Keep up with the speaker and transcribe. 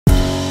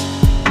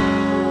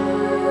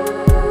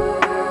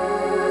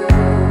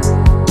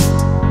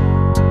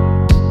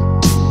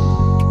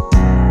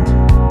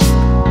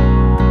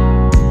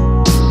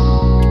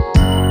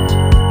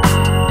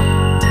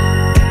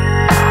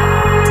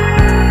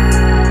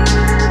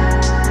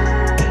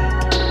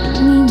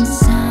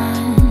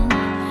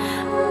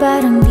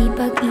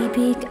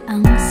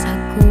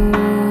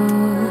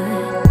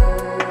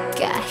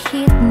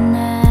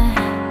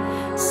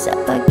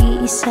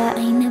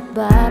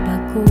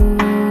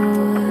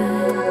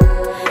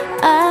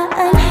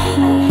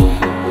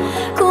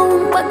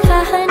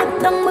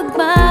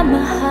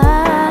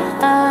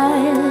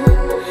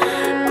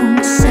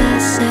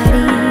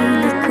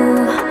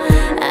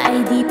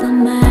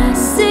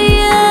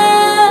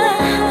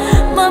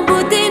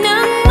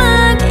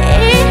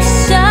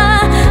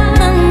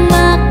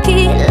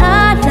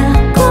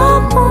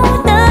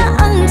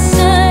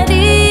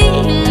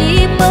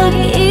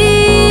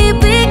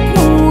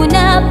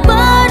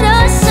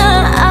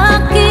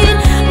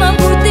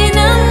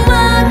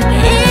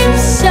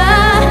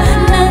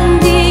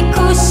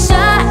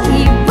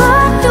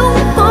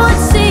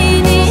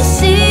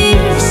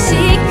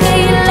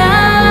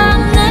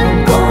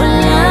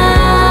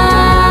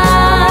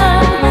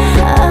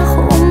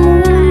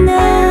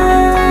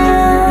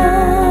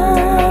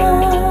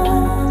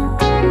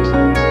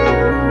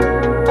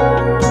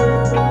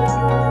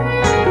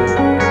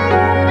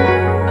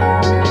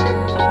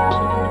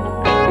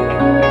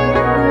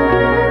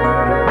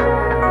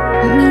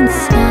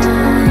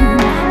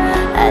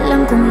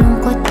kung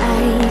lungkot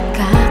ay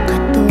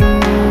kakatulad.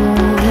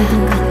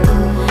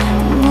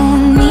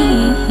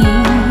 Ngunit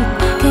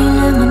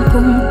kailangan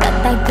kong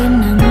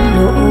tatagan ng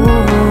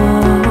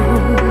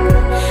loob.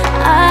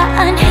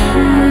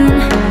 Aanhin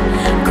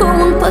ko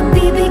ang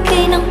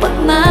pagbibigay ng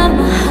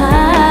pagmamahal.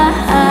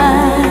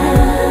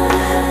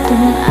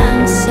 Kung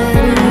ang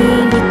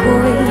sarili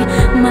ko'y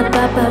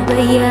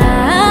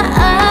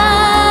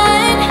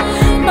mapapabayaan,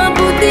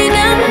 mabuti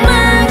nang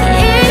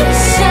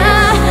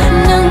mag-isa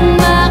nang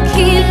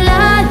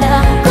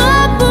makilala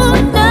ko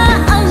muna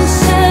ang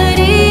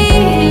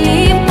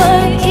sarili.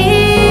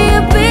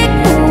 Pag-ibig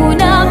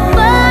muna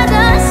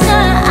para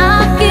sa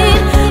akin.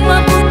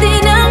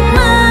 Mabuti nang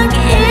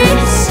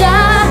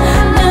mag-isa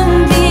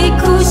nang di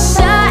ko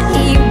sa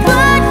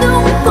iba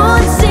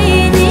lungkot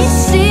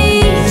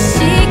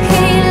sinisisi.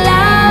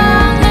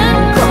 Kailangan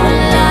ko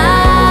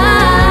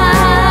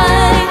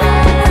lang.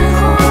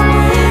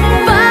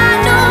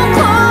 Paano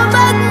ko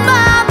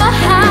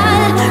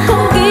magmamahal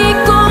kung di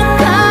ko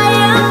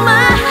kayang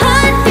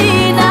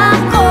mahalin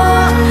ako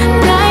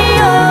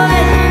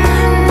ngayon?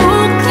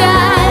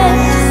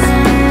 Bukas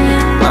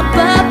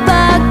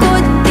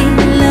mapapagod din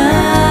lang.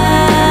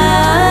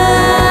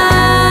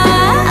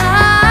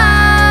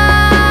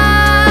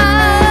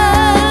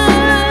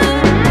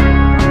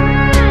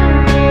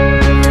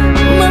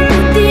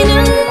 Mabuti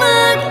nang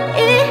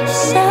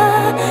mag-isa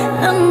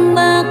nang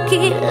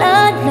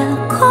makilala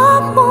ko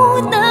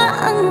muna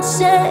ang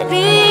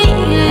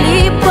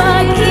sarili.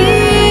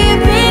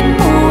 Pag-ibig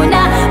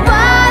muna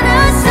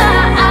para sa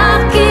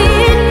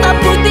akin.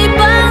 Mabuti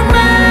bang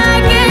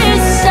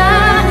mag-isa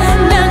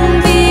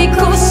nang di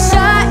ko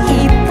sa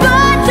iba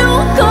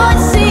lungkot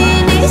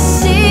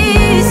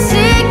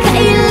sinisisi.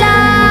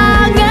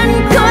 Kailangan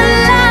ko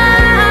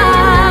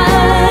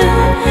lang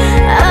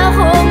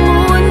ako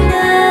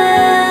muna.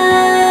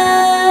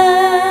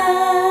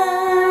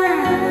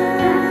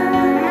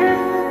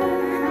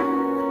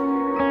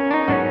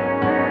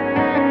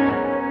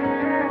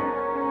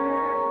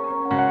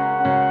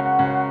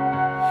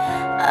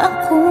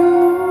 Ako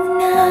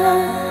muna.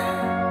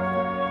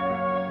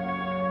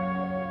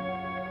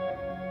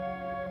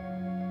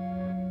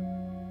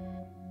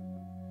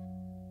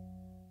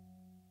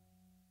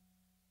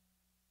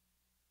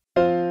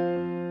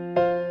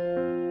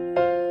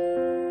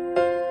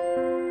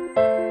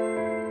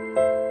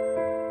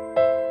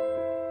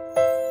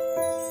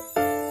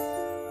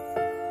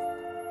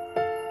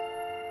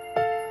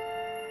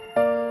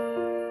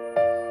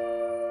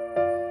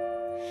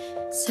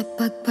 Sa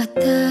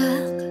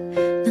pagpatak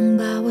ng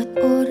bawat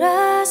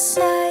oras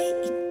ay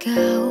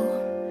ikaw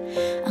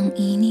ang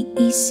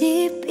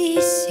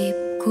iniisip-isip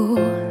ko.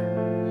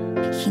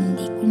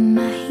 Hindi ko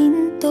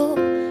mahinto,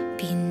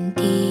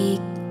 pintig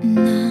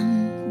ng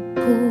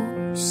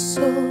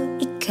puso.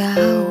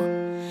 Ikaw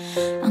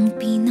ang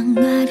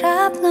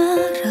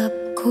pinangarap-ngarap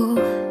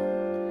ko.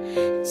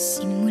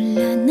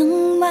 Simula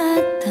nang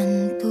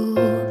matanto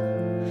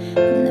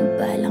na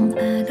balang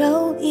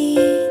araw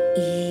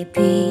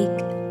iibig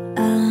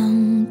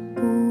ang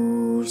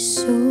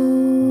puso.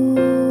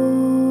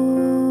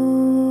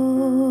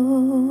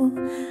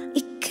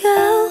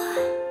 Ikaw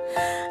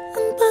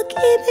ang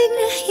pag-ibig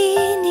na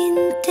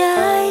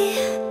hinintay.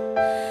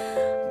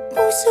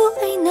 Puso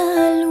ay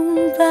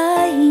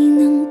nalumbay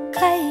ng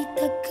kay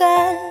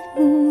tagal.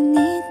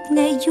 Ngunit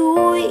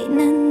ngayon'y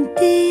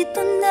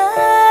nandito na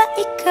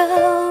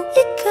ikaw.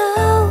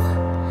 Ikaw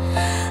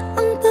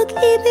ang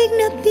pag-ibig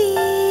na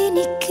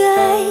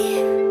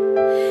binigay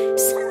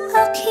sa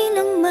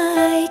akin ang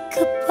may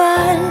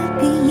kapal.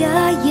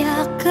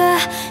 Biyaya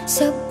ka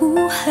sa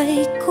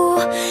buhay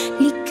ko,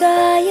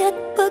 ligaya't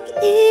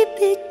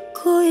pag-ibig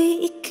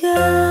ko'y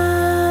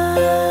ikaw.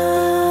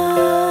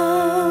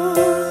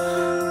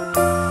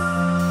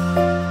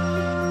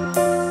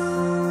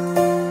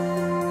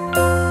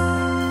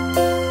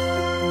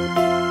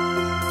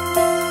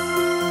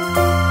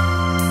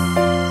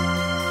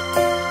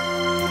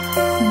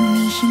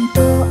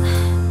 Humihinto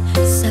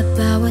sa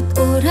bawat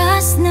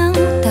oras ng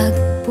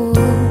tagpo,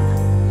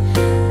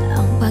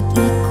 ang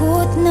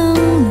pag-ikot ng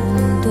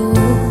mundo.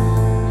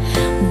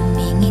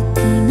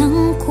 Ngumingiti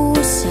ng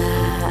kusa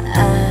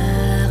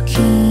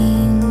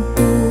aking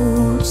puso.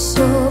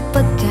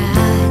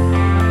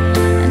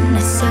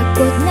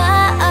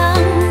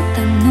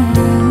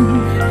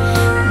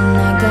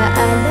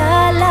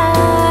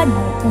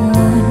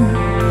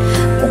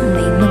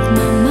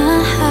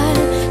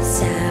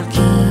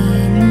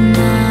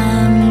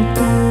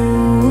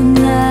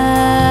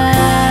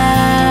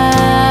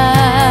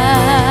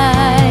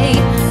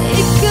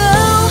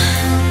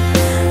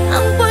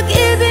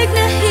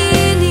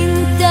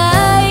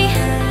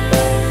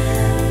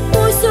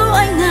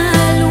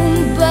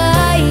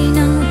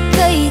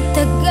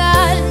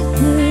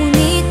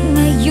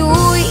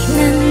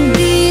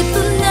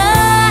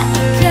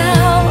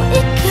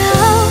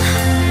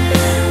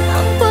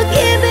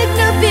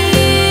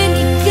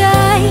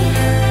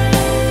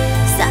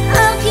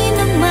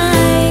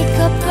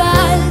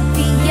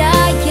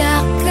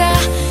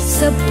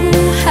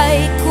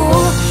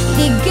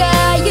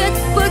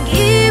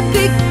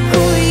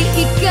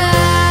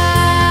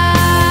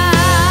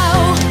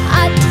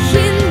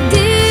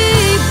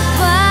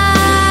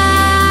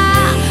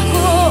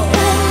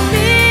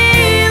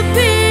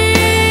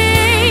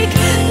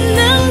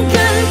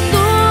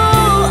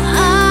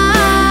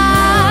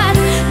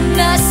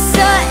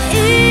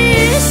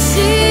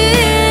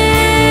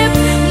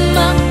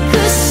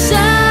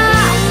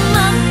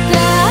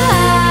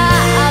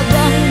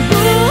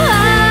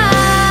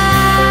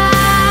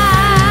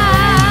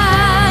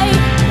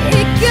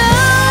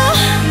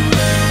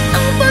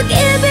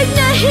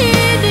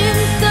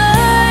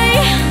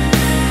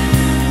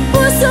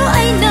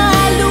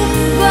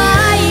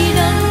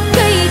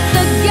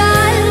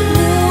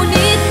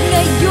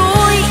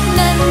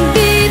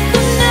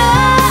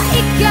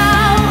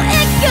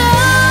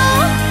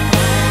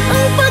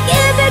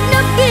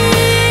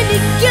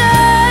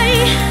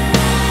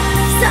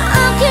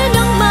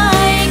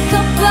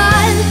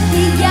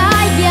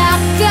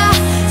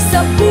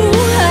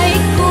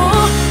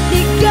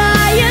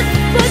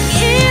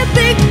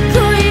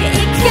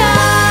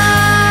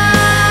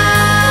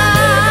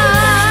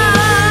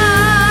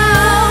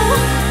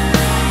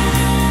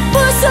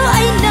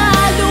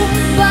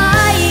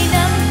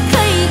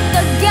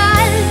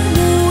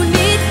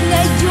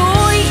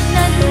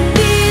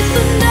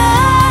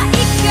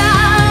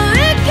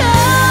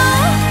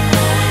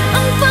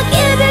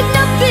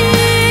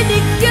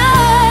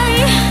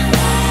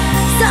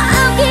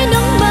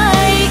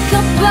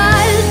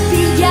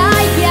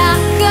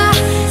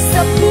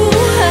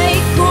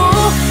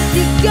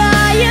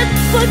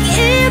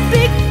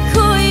 Pag-ibig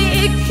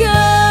ko'y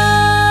ikaw.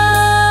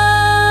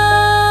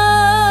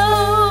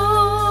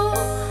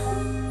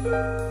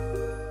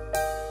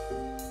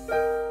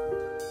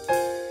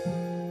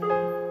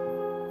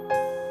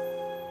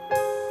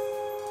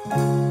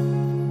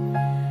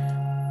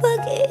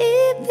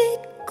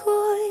 Pag-ibig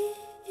ko'y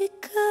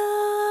ikaw.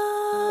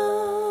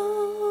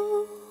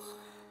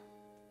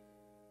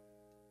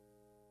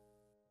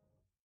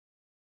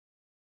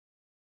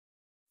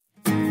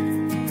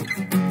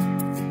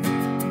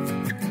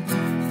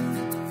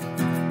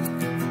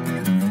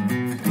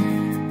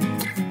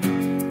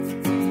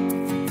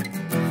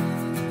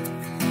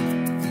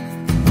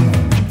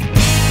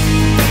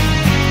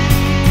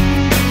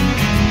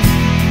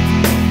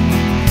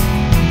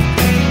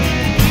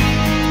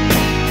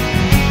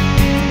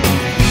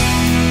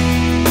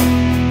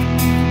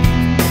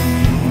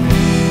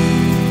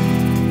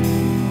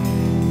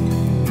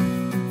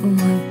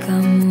 Huwag ka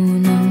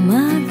munang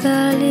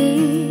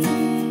magaling,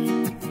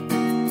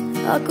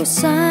 ako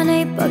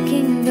sana'y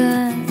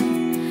pakinggan.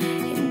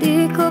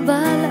 Hindi ko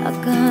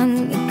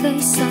balakang ika'y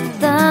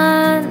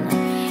saktan.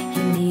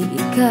 Hindi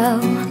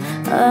ikaw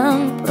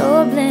ang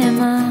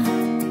problema,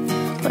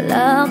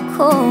 wala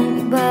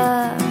akong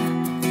iba.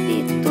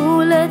 Di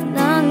tulad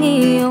ng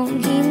iyong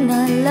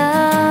hinala,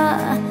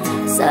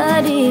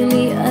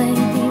 sarili ay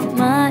di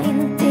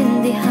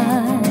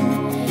maintindihan.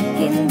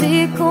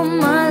 Hindi ko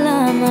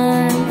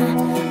malaman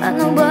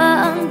ano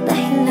ba ang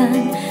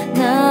dahilan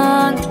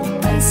ng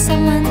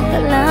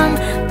pansamantalang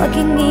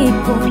paghingi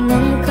ko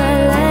ng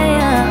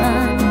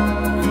kalayaan.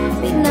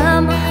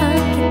 Minamahal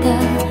kita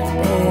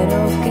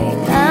pero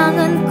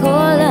kailangan ko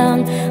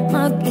lang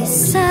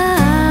mag-isa.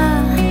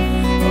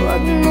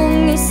 Huwag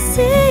mong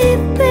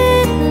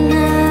isipin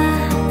na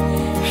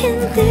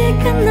hindi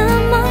ka na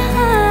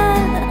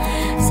mahal.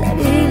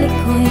 Sarili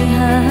ko'y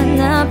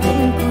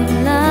hahanapin ko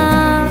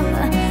lang.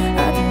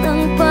 At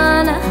ang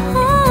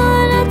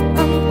panahon at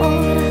ang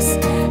oras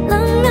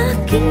ng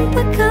aking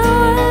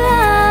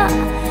pagkawala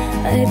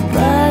ay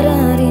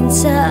para rin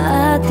sa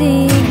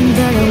ating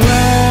dalawa.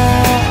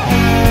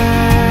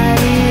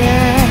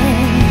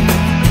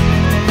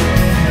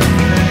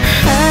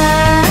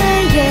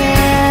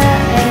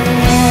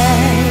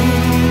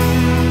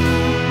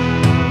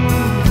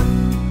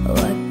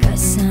 Huwag ka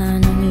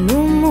sanang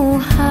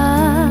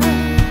lumuha,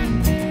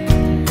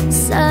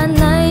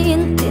 sana'y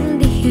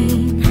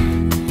intindihin.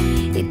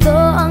 Ito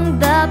ang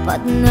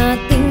dapat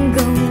nating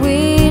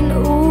gawin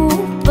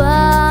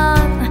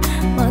upang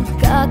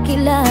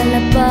magkakilala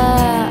pa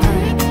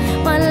at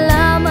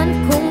malaman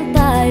kung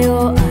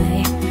tayo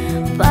ay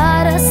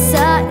para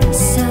sa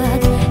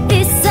isa't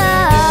isa.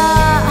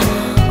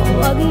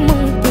 Huwag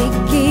mong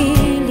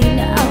pigilin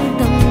ang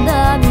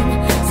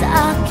damdamin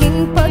sa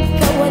aking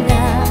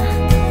pagkawala.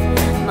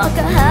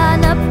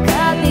 Makahanap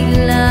ka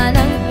bigla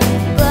ng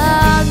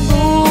ibang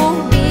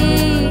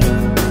ngunit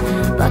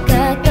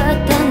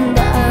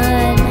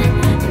pagkatatandaan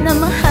na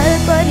mahal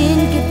pa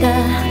rin kita,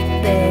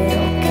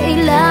 pero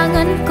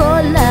kailangan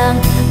ko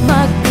lang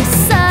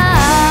mag-isa.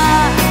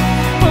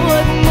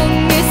 Huwag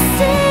mong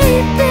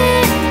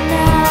isipin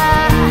na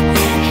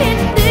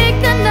hindi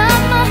ka na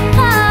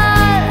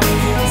mahal.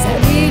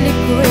 Sarili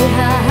ko'y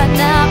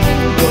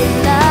hahanapin ko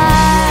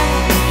lang.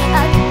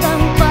 At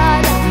ang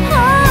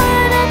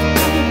panahon at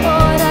ang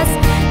oras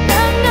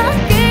ng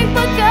aking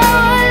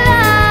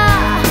pagkawala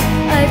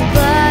ay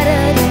para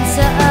rin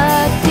sa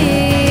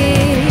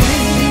ating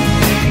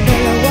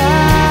dalawa.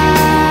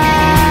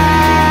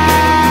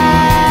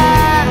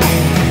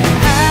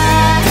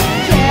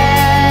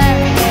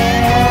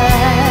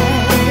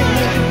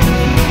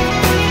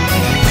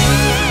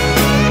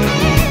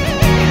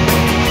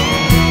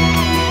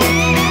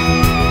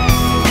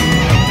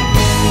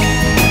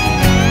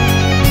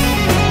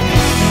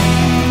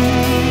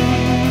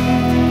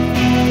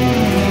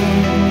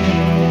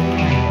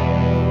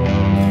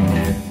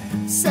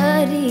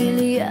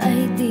 Sarili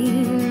ay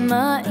di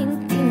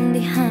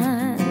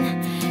maintindihan.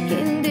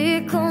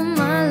 Hindi ko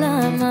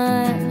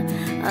malaman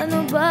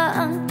ano ba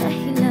ang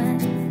dahilan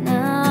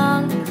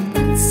ng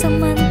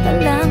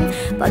pansamantalang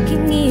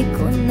paghingi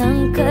ko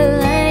ng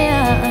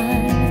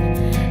kalayaan.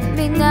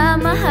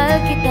 Minamahal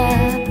kita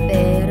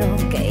pero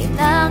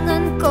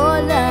kailangan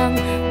ko lang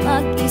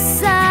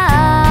mag-isa.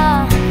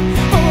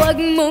 Huwag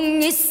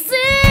mong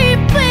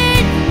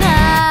isipin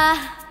na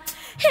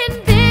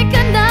hindi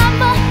ka na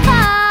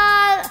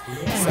mahal.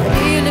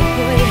 Sarili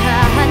ko'y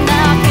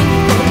hahanapin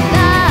ko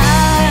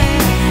lang.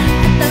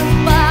 At ang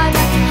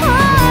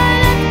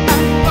panahon at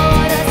ang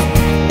oras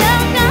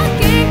ng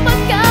aking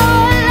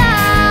pagkawala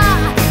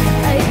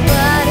ay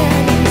para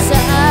rin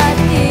sa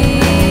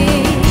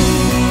atin.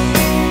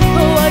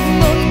 Huwag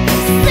mong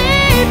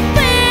isipin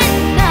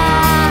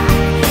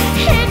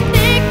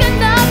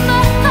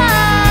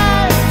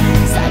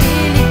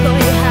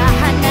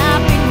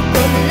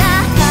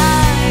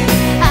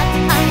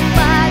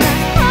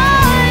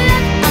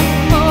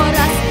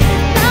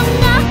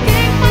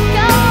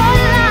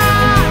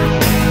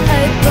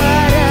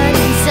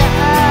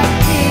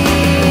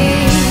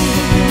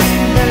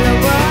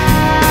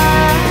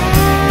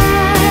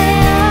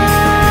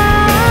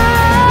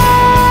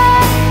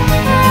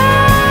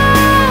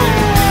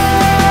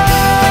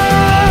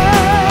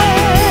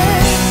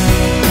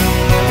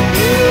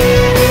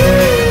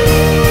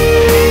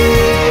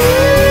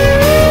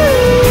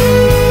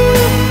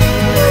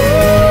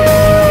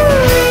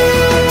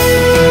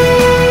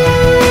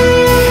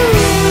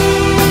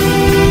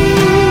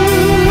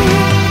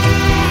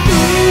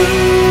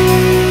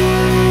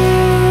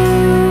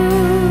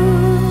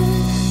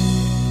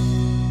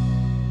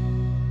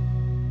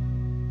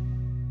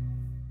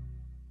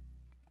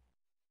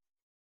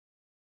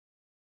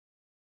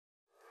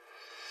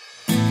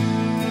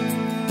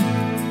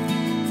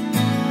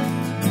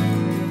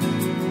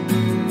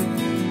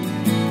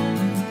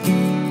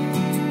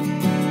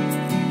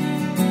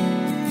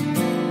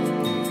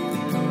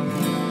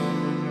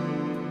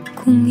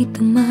Kung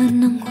ito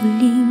man ang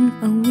huling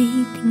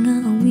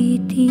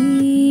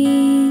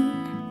awiting,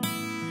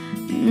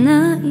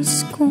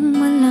 nais kong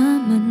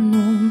malaman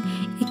mong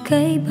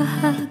ika'y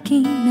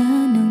bahagi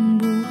na ng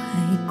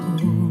buhay ko.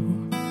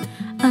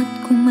 At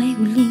kung may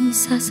huling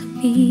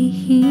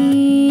sasabihin,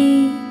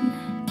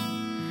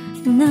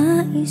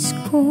 nais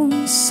kong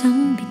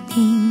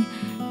sambiting,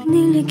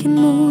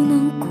 niligyan mo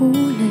ng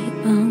kulay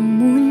ang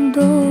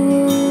mundo.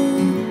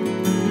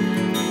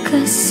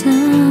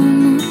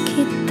 Kasama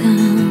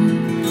kitang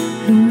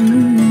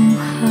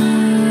lumuha.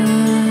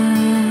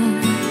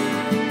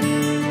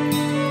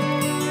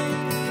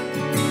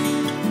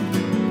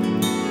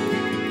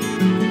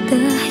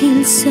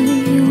 Dahil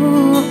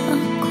sa'yo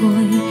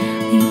ako'y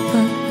may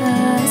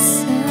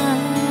pag-asa.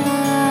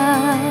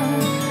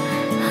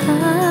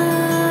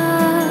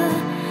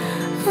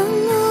 Ang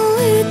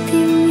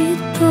awiting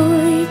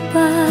ito'y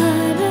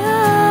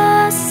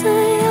para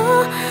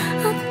sa'yo.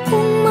 At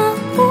kung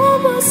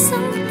maubos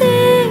ang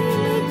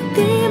tinig,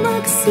 di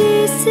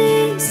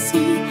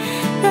magsisisi.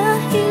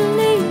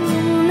 Dahil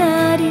iyong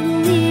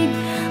narinig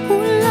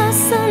mula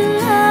sa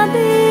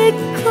labig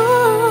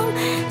kong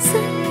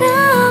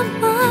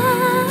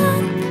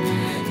salamat,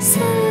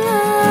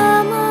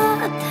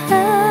 salamat.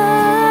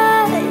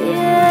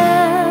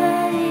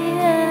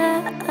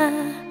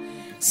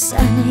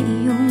 Sana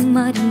iyong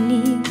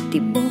marinig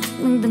tibok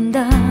ng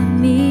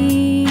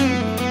damdamin.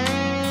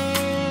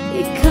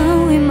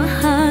 Ikaw ay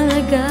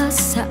mahalaga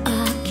sa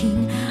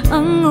akin,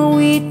 ang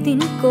awitin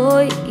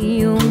ko'y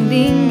iyong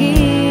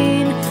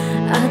dinggin.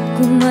 At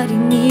kung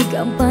marinig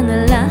ang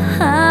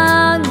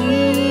panalangin,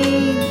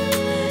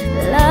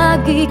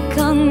 lagi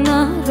kang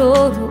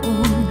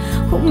naroroon,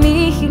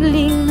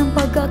 humihiling ng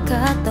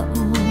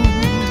pagkakataon.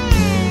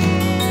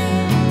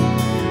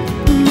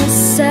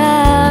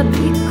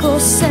 Masabi ko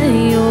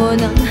sa'yo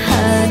ng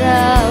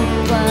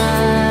harapan,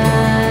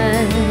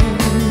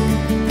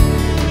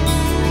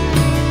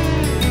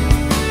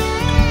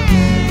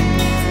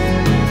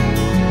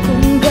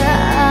 kung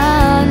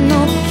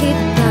gaano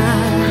kita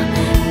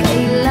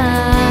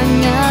kailangan.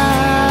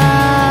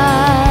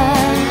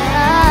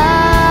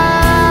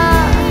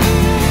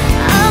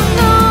 Ang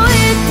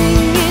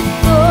awiting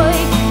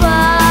ito'y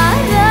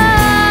para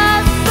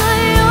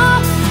sa'yo.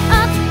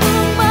 At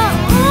kung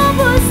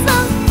maubos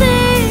ang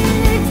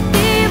tinig,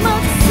 di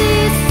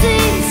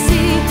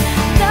magsisisi.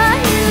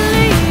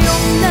 Dahil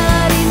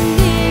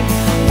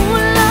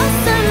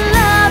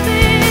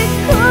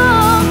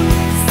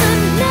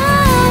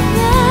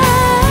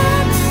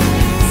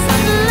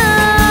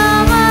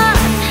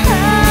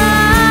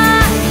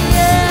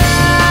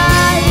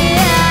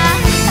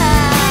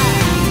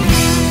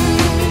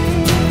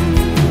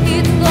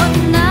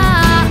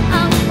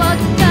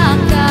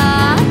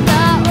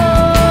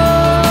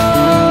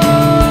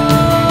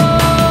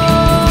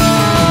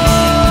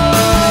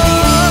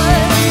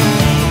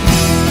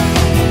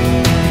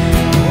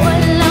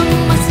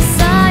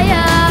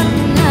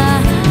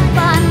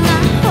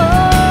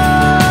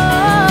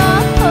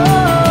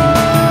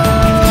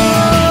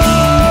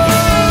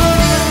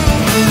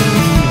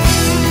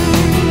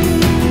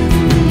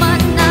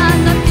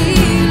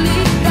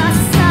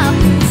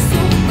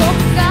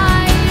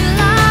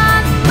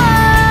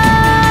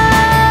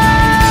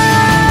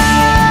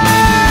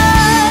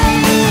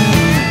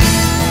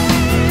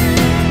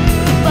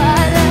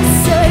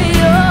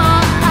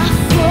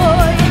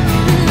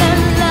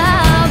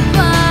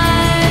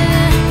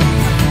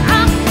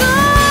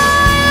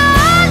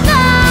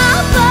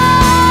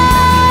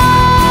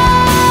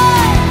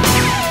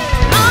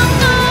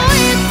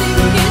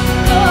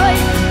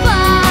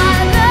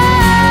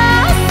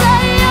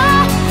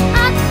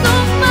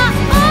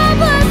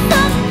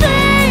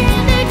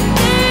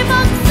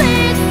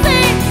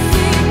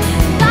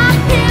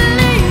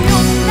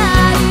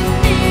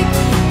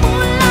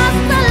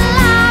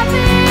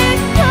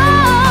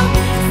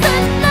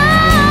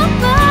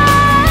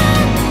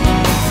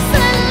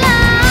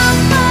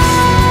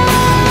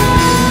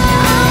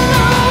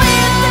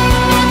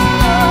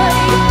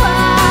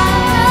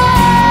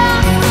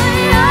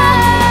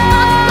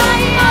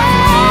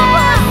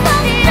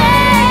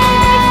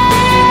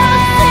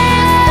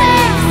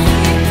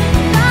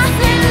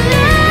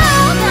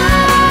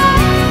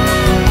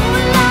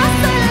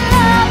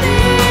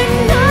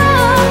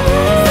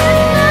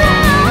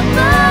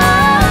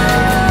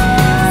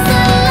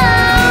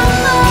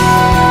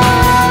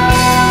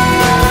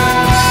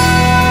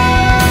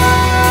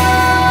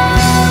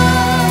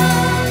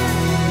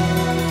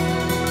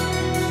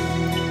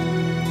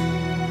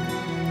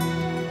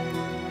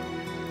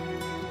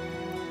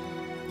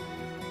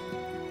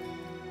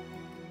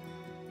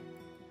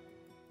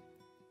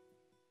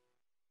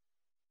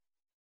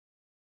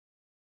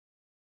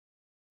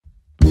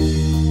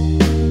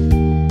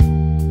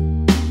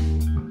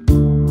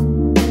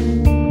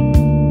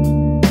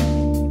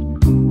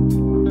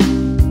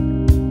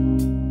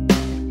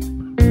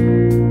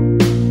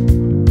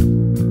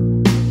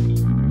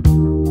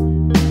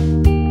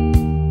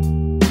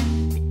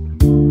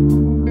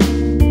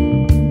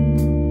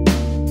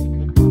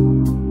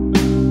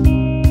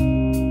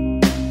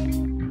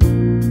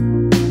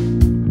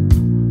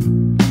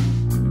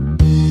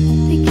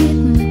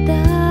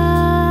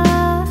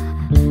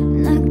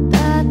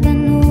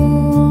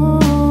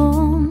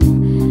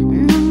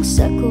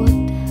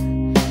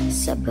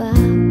sa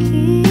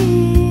bakit.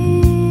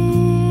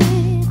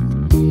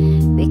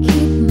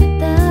 Pikit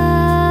mata,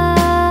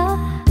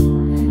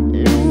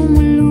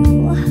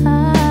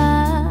 lumuluha,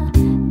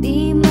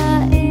 di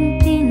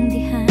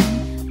maintindihan,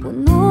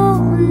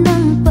 puno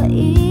ng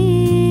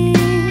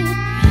pait.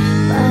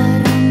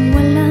 Parang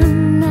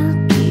walang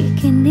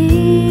nakikinig.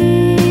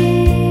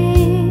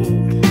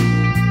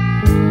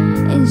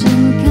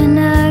 Diyan ka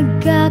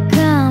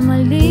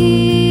nagkakamali.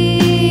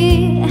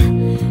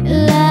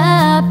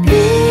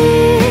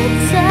 Lapit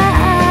sa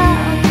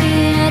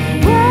akin at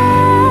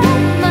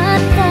huwag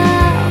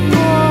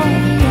matakot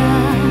ka.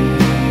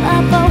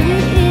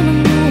 Papawiin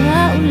ang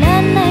luha,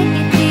 ulan ay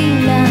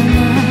titila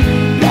na.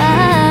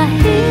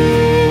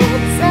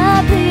 Kahit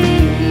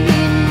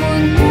sabihin mo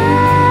na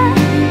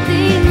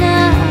di na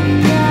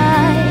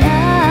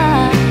kaya,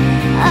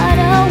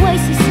 araw ay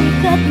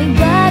sisikat, may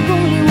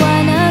bagong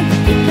liwanag,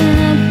 di ka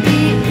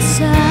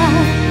nag-iisa.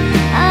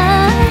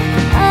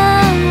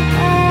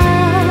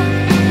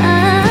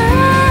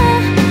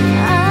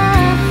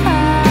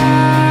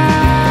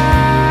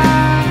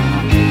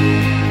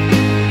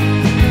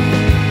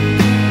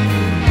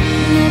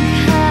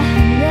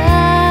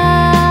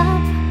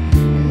 Naghahanap,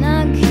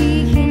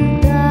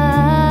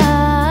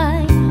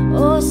 naghihintay,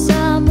 o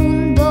sa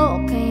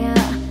mundo kaya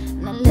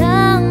na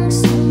lang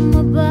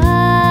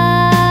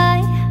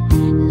sumabay.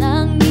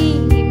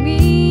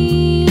 Nangingimi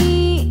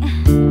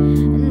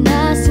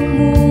na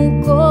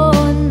sumuko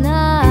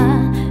na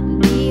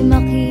di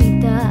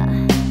makita.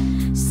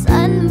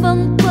 San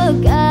bang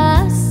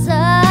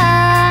pag-asa?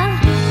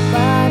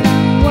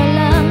 Parang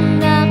walang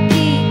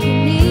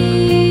nakikinig.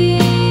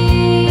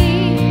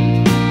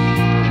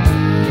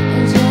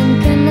 Diyan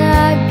ka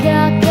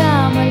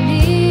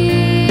nagkakamali.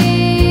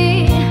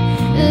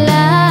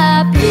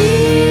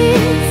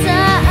 Lapit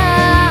sa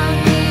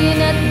akin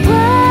at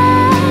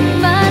huwag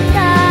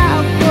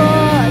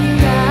matakot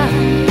ka.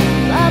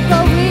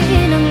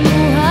 Papawiin ang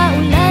luha,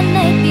 ulan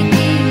ay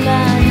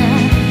titila na.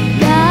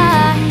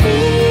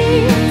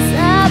 Kahit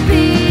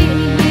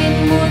sabihin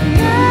mo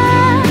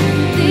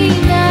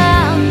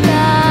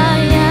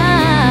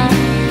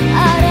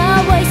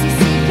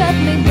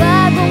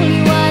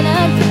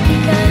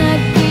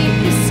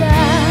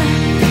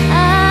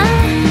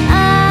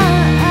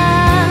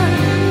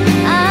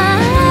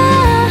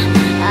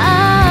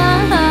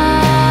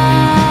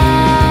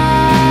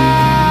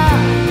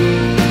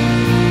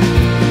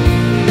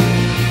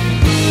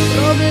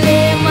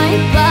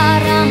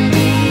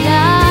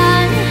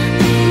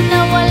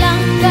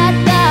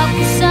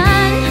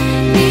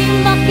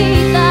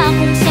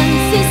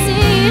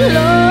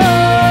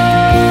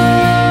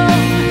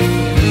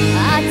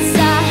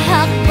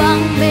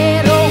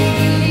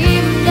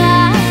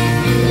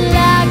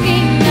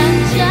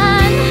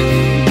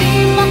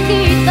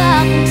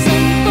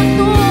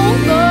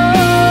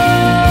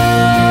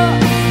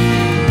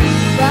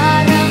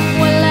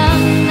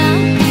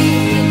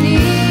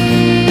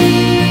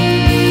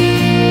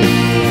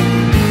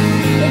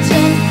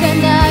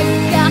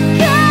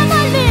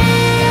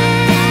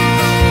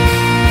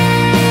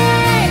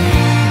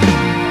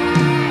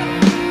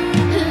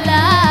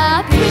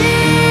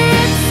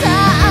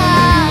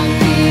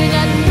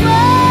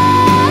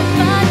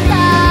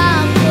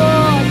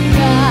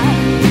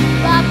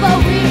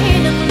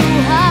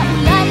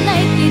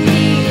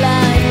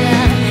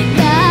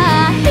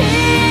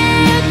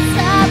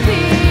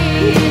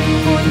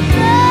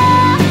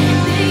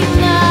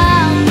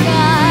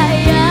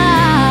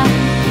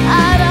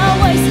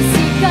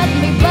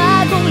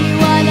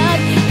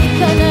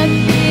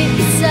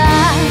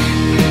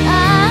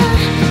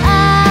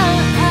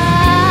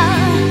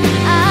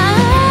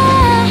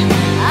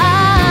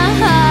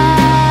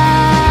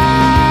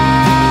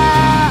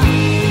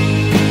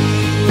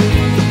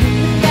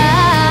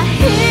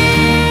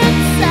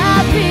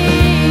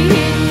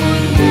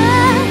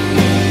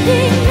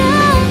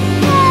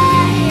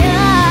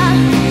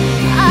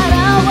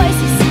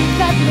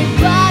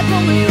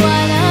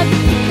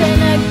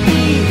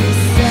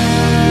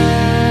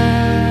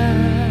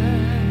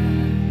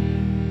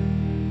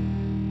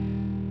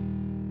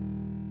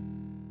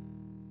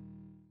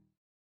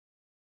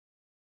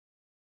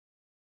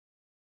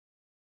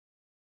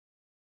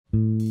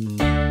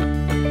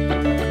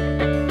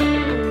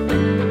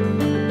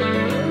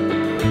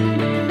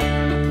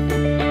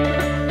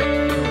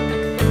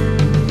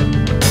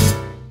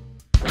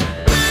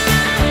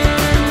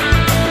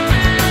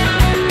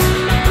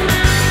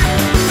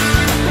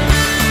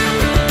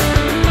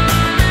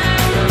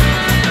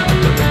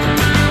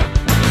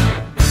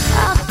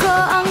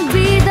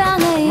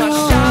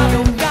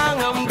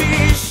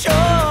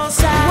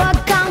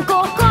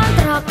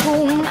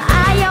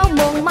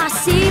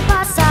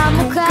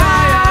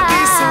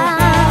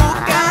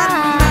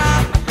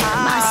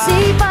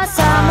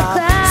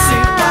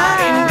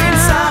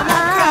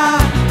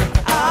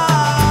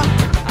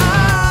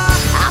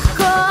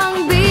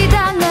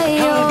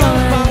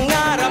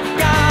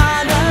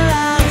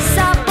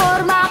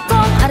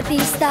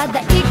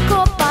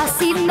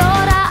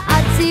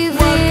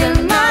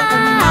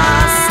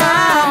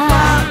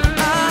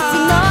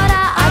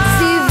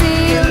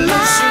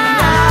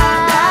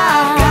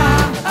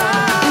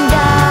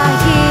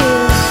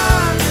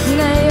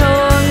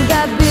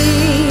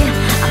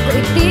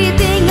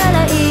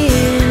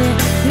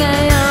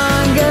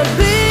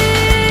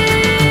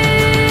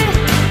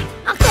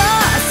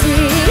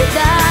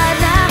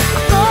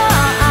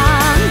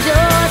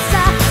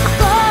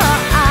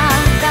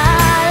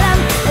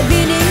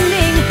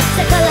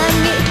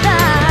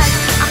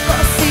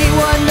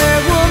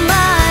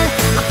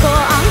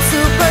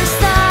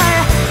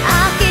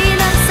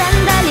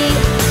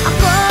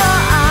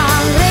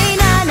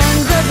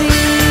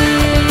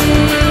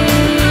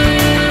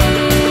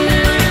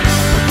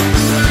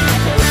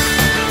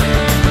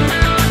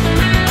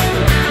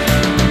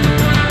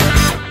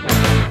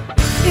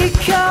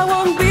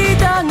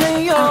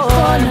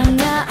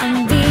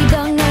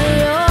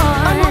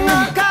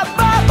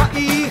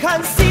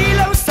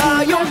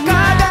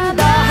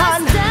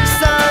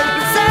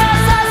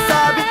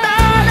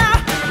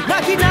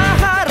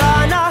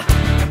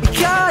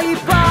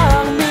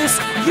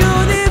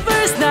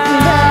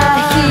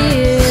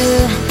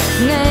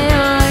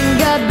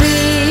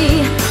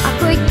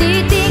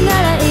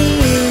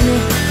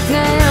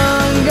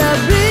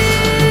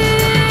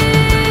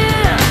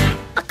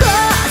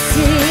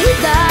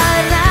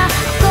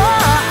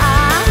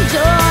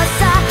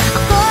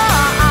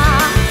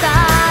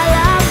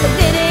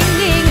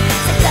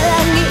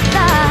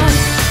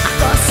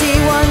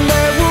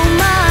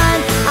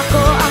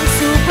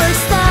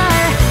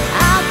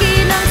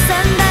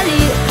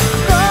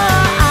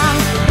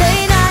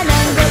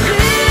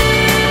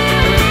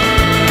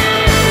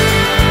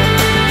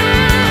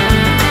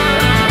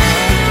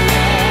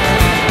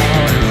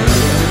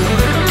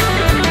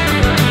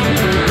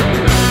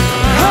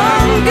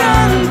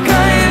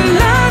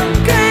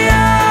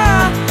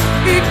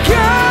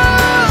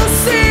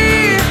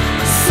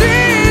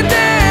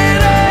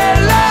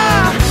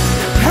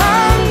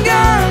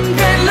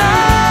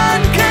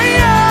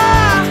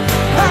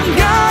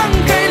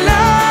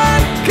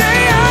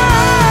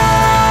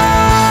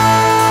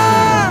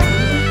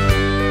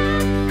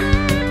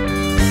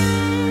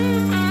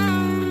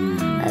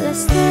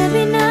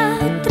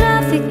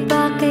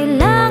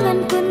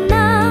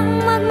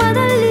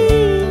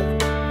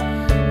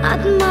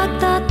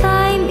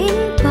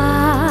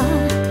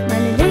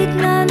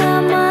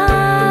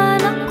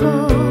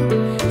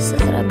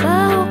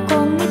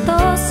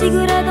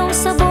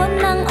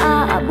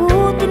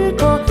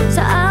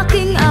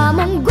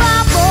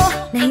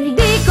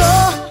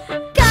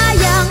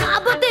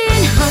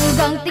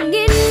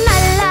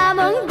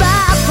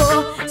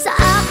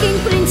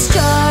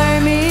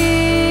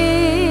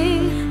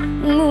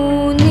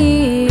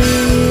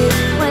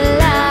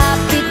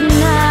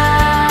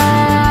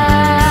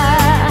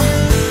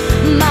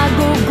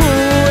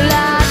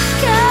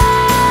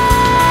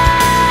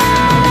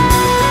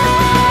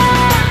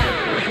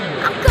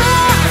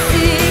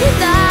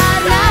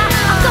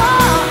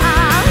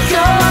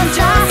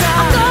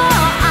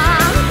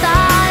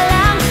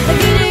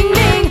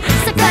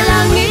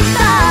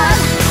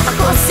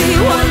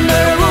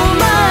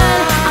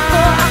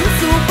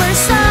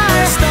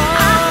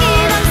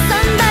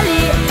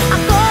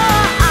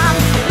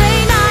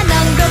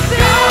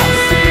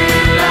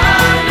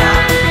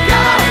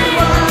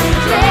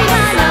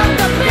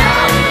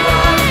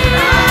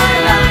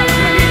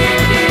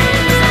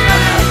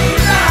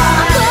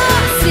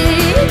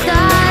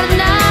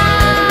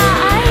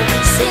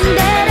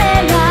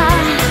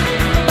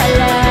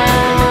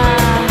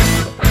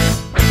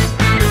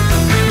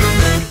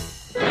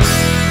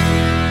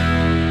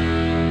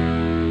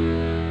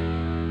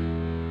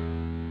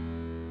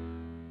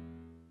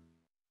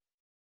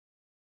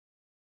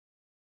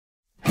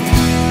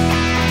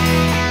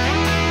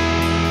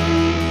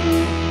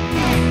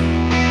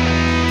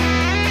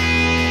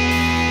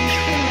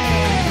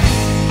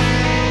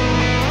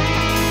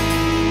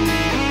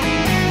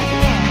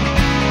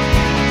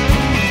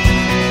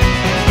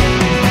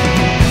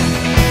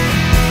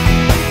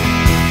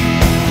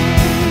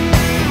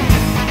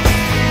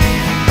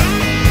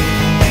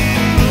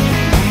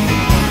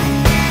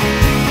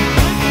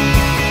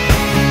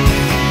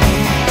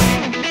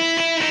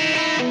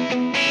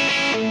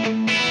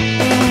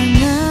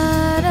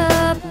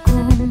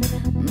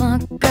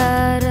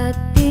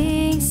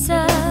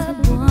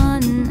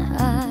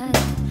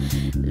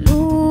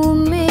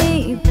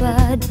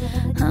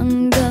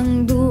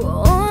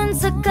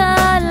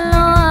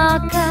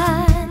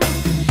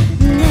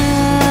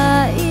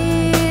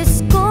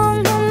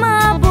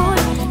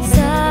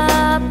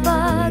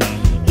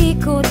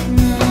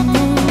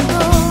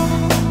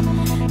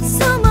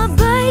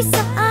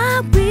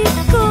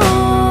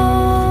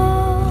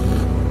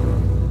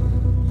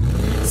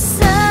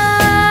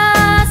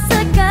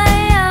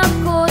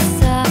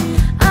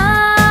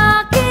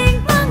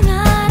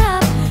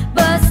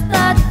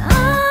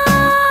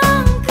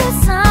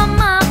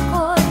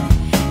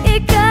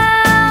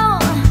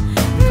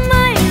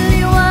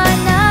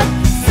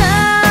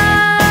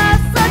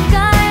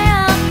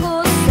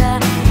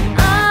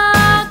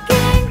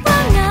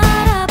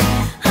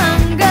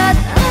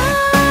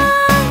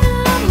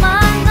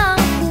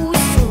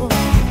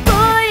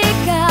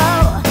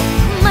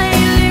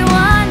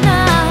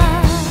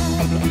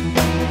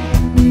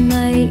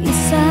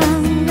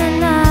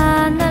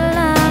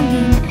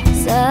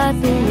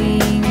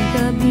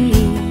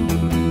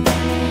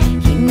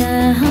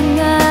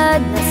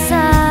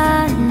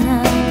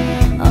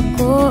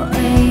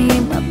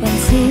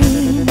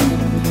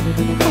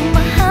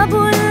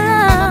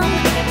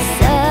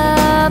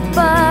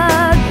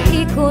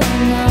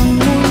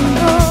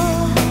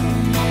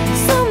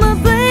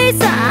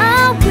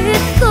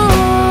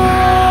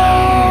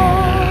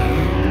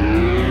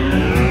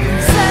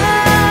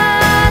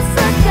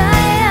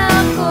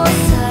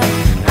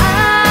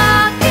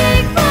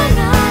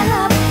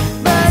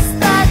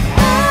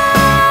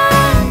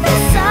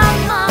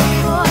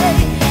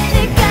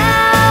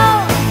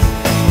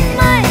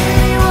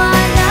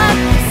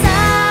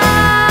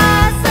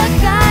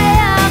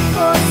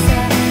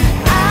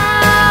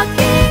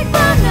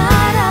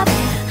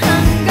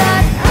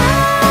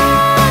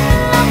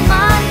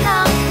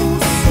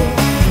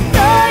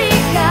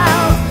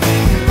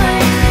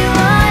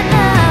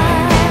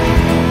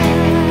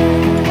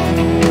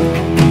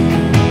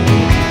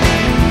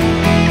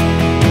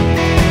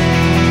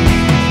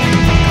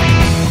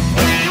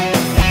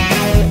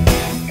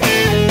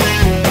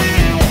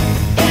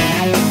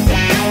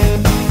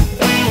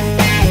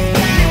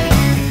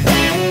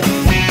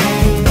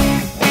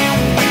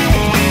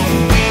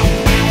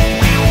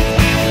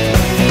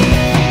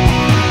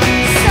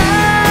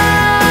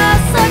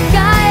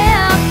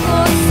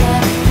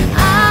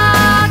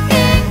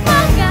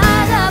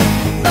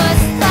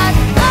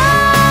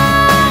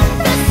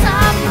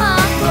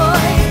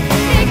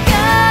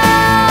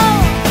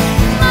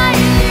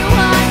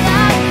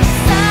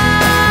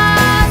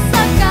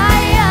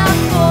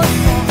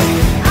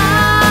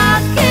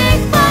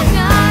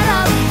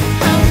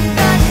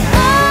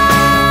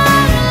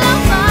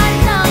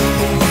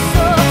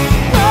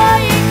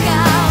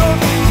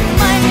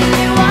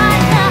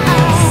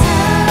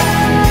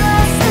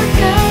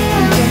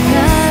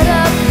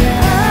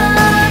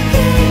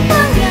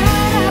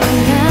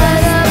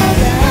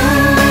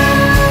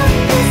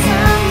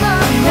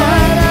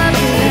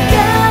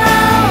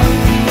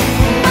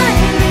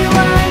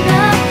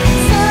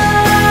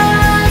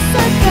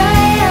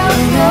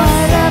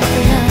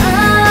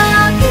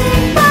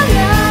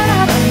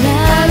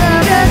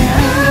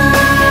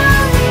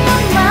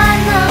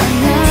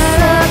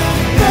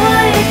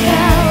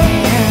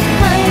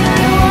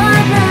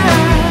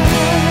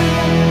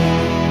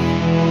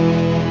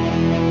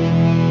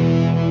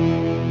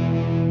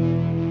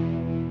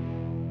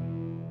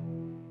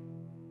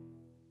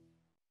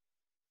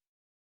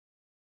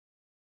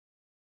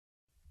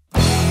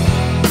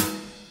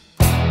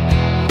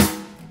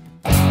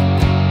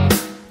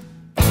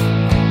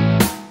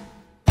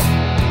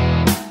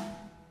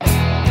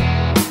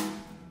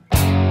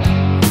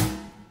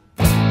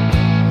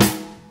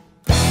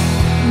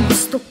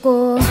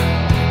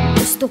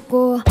Gusto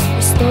ko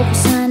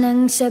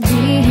sanang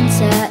sabihin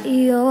sa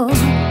iyo,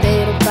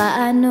 pero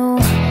paano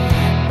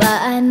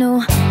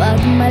pag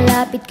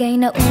malapit kay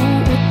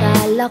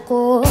nauutal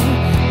ako.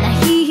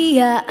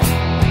 Nahihiya,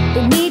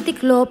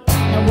 tumitiklop,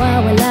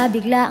 nawawala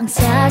bigla ang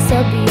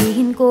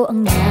sasabihin ko.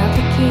 Ang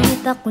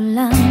nakikita ko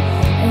lang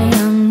ay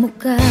ang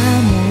mukha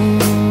mo.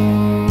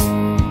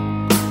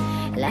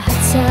 Lahat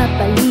sa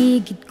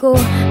paligid ko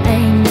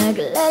ay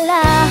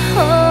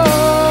naglalaho.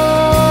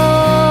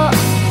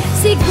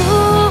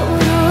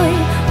 Siguro'y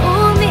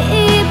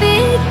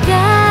umiibig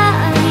ka,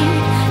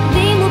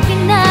 di mo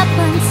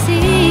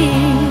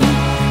pinapansin.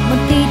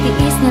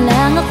 Magtitiis na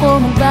lang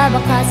ako,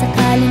 magbabaka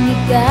sakaling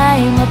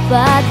ika'y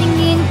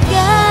mapatingin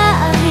ka.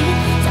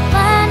 Sa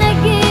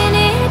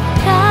panaginip,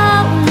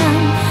 ikaw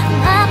lang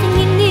ang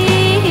aking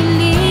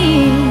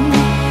hinihiling.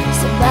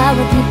 Sa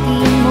bawat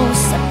ngiti mo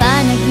sa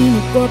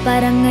panaginip ko,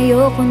 parang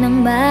ayoko nang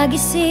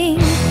magising.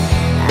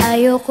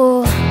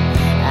 Ayoko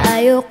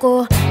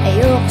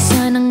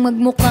sanang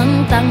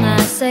magmukhang tanga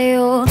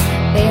sa'yo,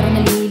 pero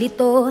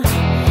nalilito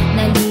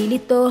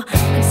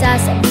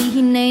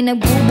nagsasabihin ay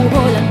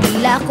nagbubuhol ang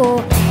dila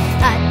ko.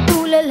 At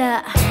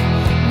tulala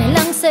na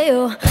lang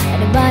sa'yo,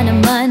 ano ba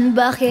naman,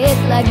 bakit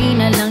lagi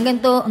na lang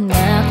ganito? Ang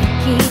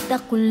nakikita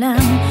ko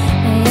lang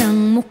ay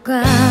ang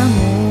mukha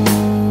mo.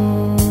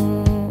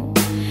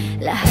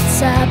 Lahat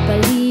sa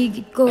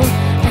paligid ko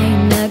ay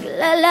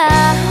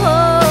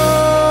naglalaho.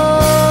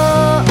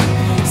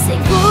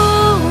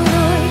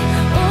 Siguro'y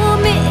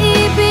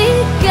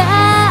umiibig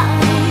ka,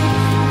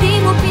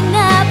 di mo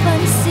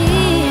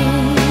pinapansin.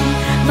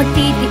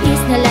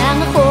 Magtitiis na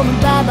lang ako,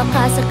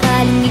 magbabaka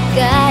sakaling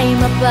ika'y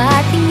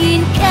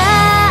mapatingin ka.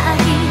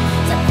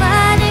 Sa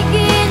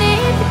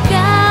panaginip,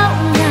 ikaw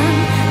lang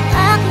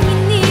ang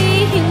aking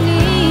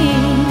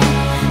hinihiling.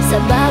 Sa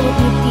bawat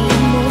ngiti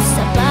mo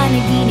sa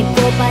panaginip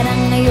ko,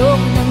 parang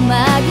ayoko nang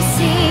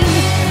magising.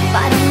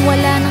 Parang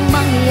wala nang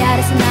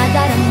mangyayari sa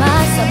nadarama.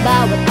 Sa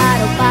bawat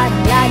araw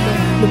parang lalo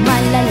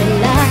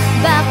lumalalala.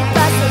 Bakit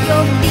ba sa'yo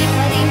hindi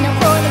pa rin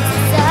ako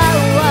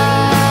nagsasawa?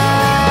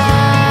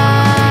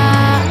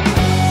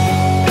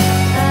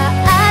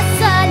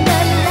 Aasa na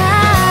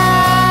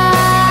lang,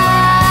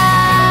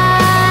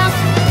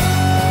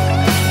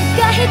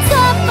 kahit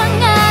sa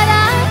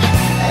pangarap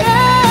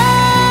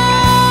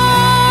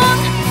lang.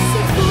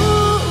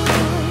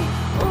 Siguro'y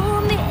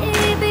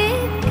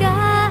umiibig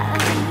ka,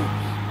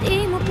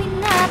 di mo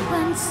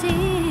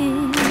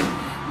pinapansin.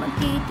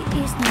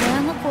 Magtitiis na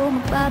lang ako,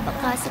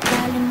 magbabaka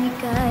sakaling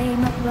ika'y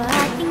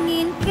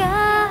mapatingin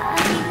ka.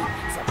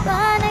 Sa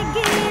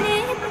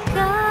panaginip,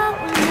 ikaw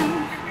lang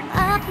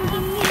ang aking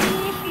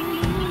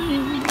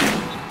hinihiling.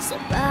 Sa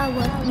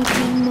bawat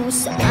ngiti mo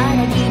sa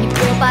panaginip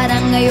ko,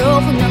 parang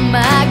ayoko nang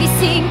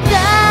magising.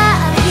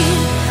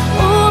 Kahit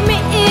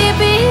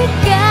umiibig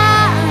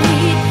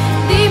kahit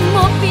di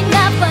mo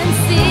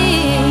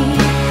pinapansin.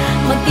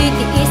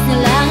 Magtitiis na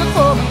lang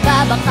ako,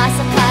 magbabaka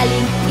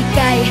sakaling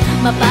ika'y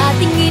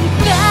mapatingin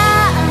ka.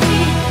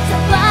 Sa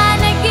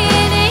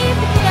panaginip,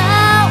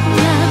 ikaw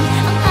lang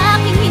ang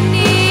aking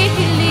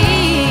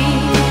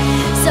hinihiling.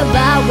 Sa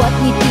bawat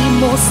ngiti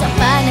mo sa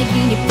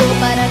panaginip ko,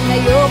 parang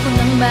ayoko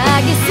nang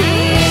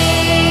magising.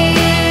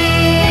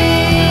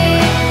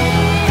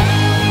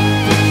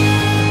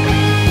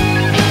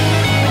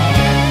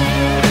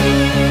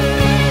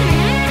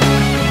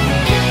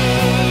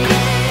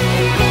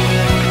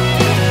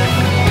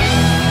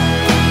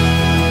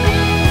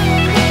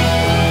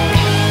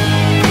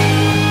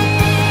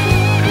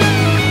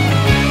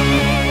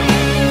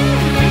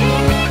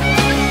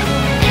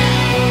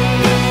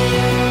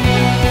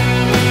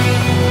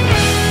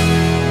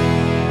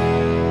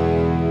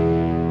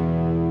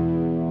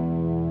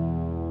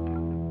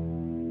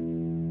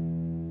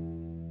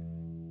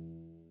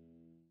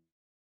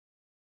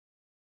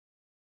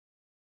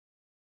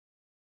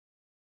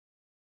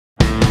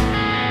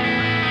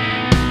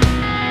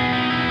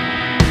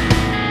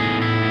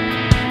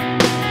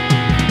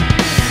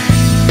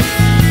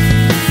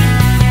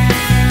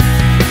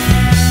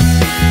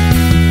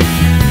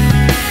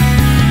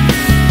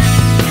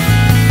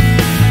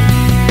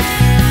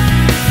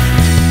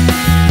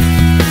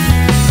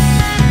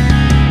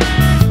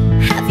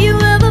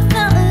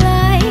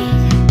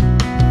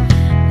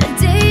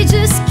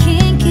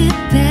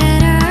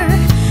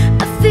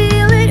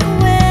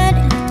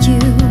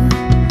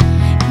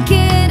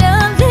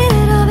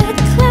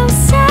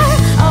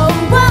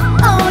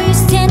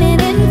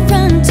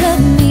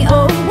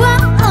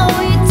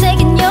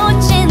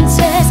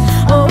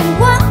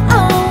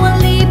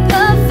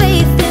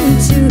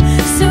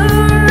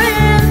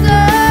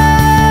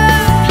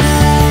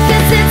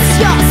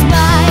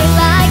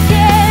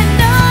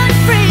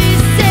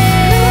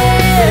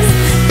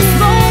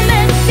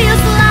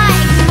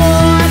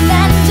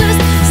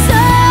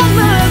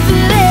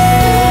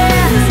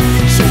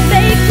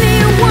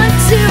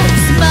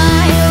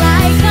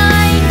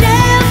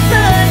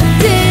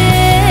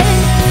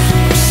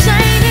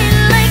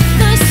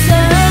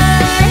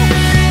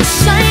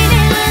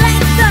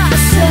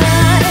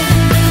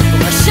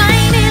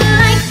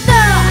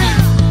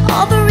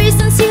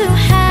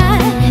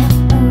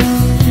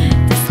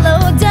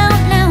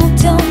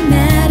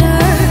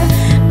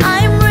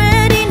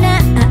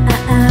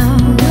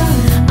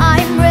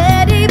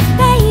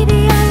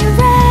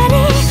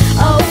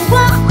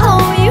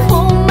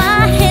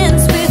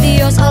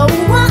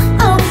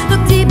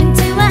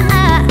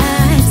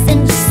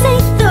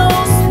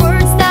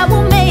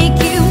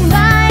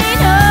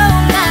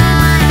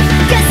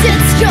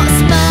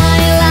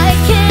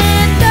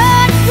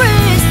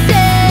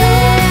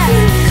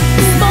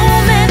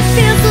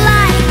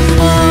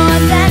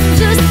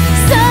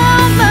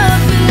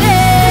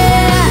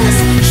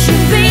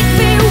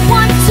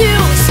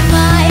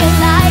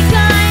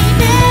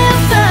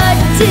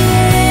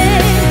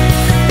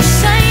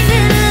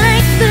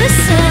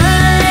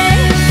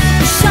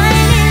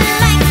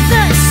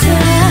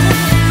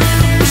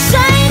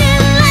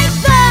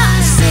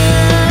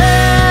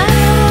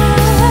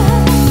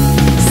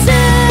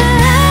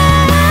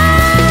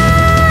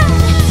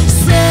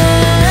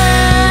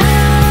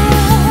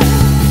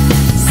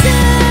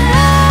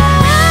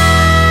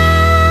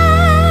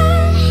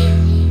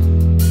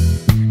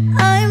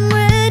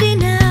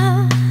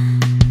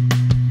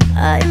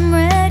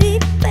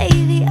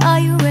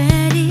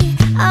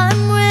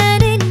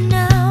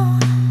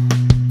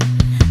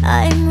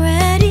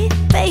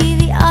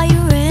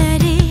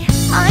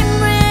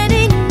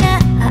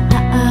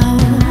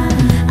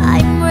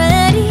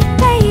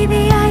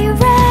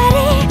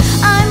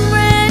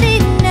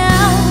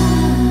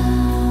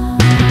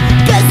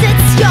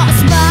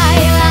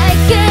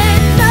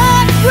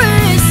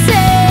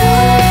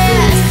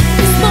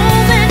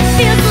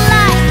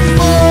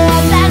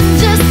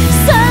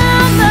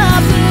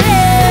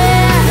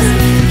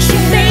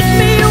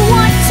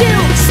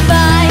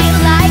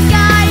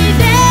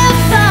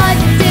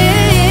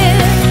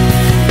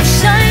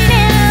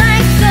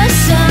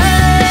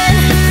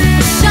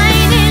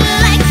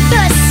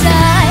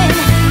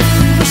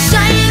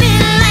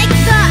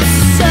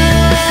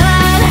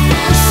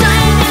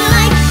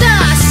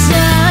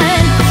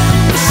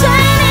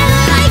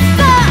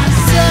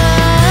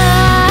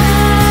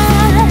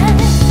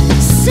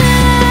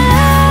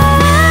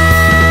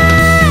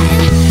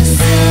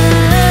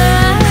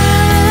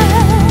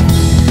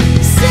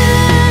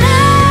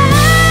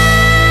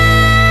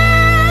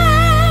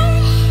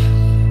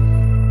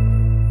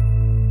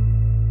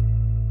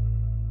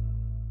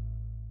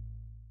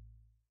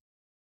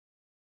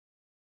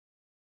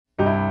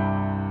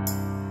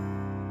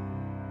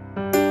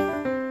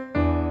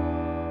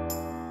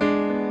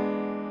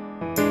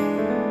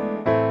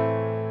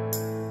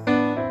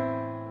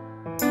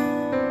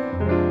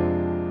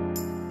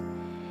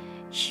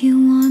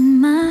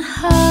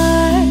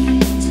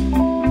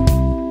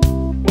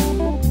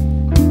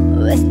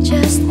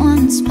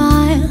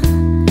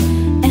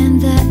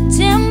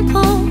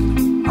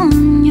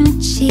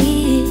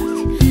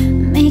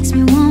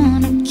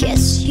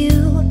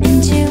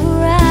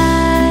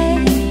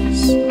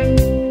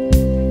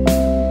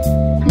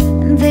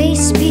 They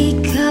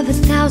speak of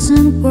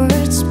 1,000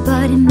 words,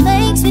 but it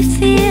makes me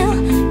feel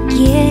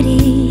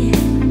giddy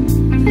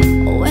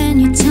when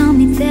you tell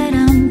me that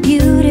I'm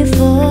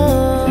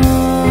beautiful.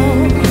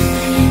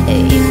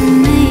 You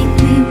make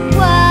me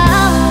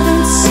wild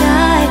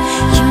inside.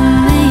 You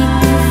make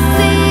me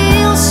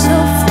feel so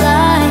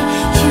fly.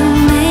 You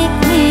make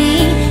me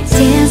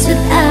dance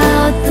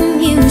without the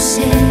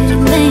music. You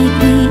make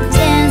me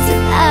dance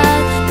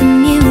without the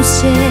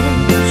music.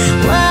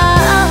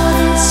 Wild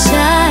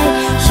inside.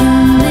 You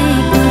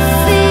make me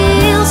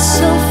feel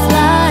so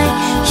fly.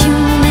 You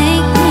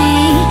make me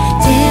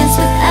dance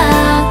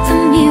without the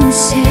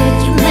music.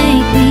 You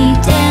make me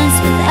dance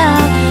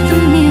without the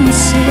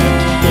music.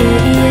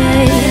 Yeah,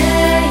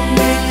 yeah,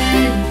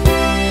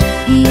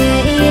 yeah, yeah,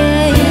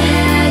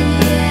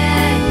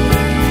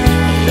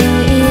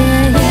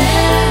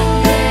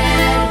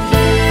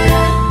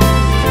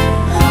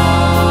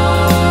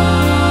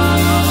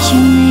 You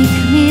make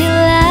me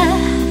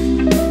laugh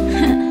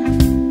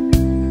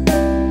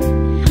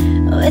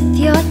with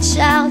your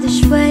childish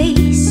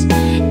ways,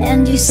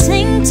 and you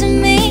sing to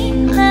me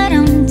when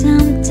I'm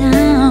down,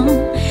 down.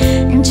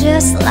 And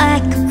just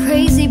like a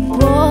crazy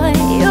boy,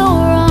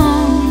 your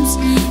arms,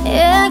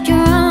 yeah,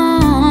 your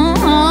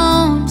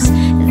arms,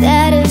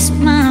 that is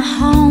my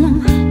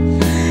home.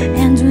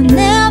 And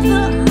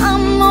whenever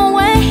I'm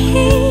away,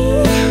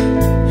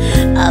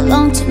 I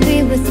long to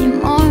be with you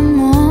more and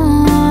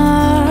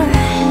more.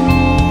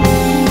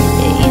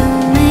 You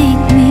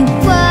make me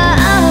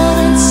wild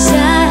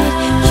inside.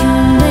 You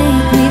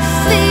make me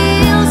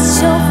feel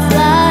so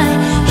fly.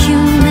 You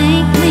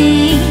make me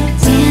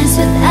dance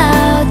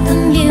without the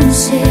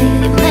music.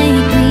 You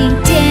make me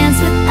dance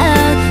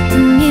without the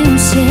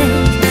music.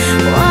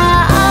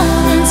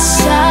 Wild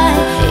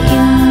inside.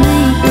 You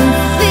make me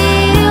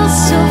feel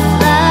so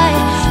fly.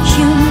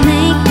 You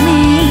make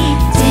me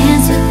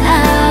dance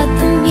without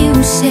the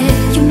music.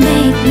 You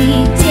make me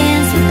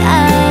dance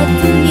without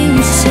the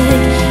music.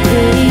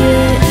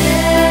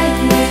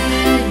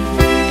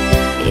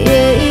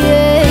 Yeah,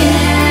 yeah, yeah, yeah,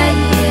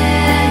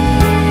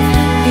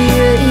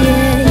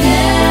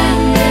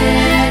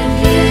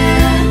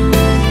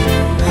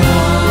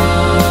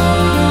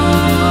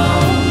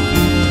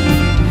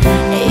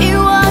 You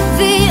are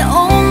the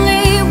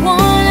only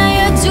one. I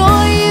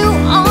adore you.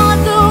 Are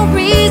the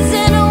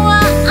reason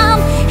why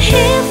I'm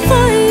here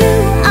for you.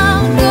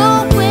 I'll go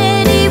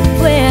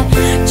anywhere.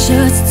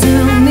 Just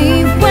tell me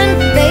when,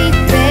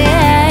 baby.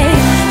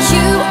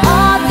 You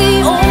are the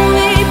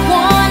only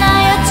one.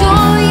 I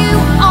adore you.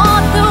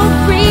 Are the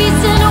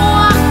reason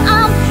why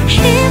I'm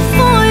here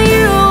for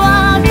you.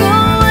 I'll go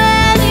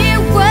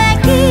anywhere.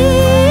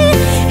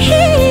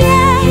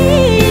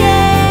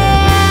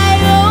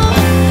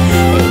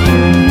 You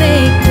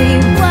make me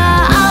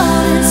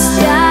wild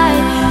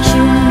inside.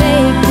 You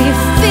make me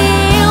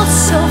feel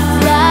so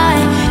fly.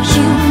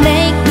 You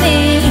make me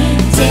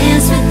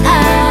dance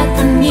without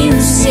the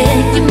music.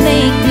 You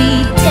make me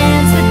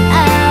dance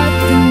without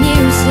the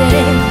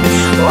music.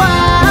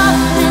 Wild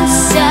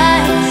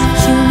inside.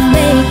 You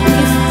make me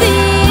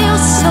feel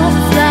so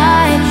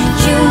fly.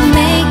 You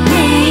make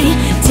me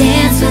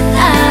dance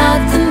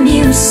without the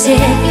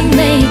music. You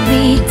make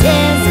me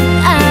dance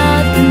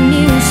without the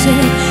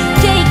music.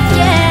 Yeah,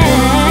 yeah,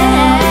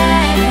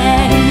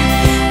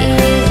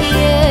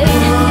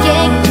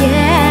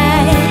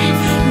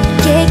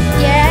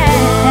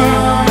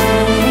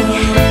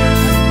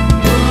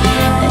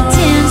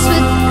 dance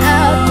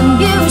without the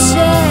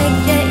music.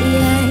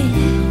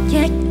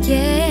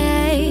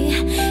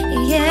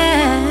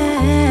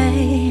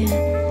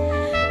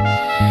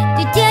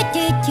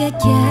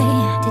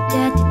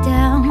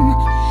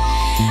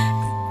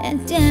 And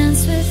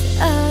dance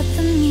without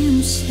the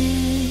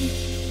music.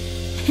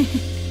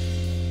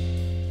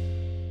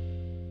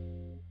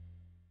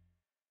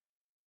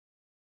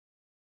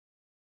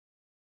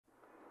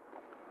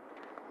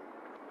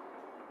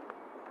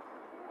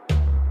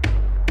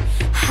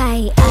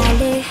 Hi,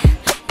 Ale,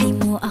 di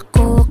mo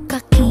ako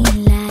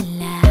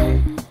kakilala.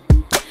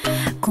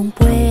 Kung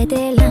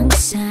pwede lang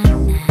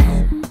sana,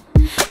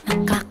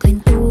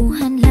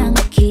 makakwentuhan lang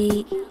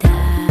kita.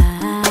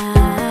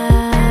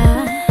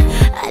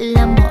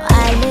 Alam mo,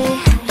 Ale,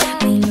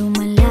 may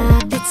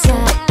lumalapit sa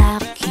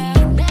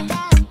akin.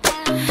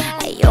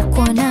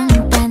 Ayoko nang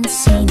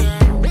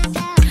pansinin,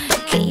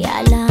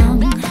 kaya lang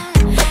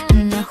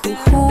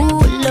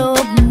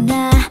nahuhulog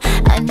na.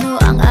 Ano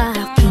ang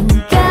aking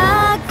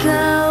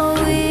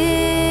gagawin?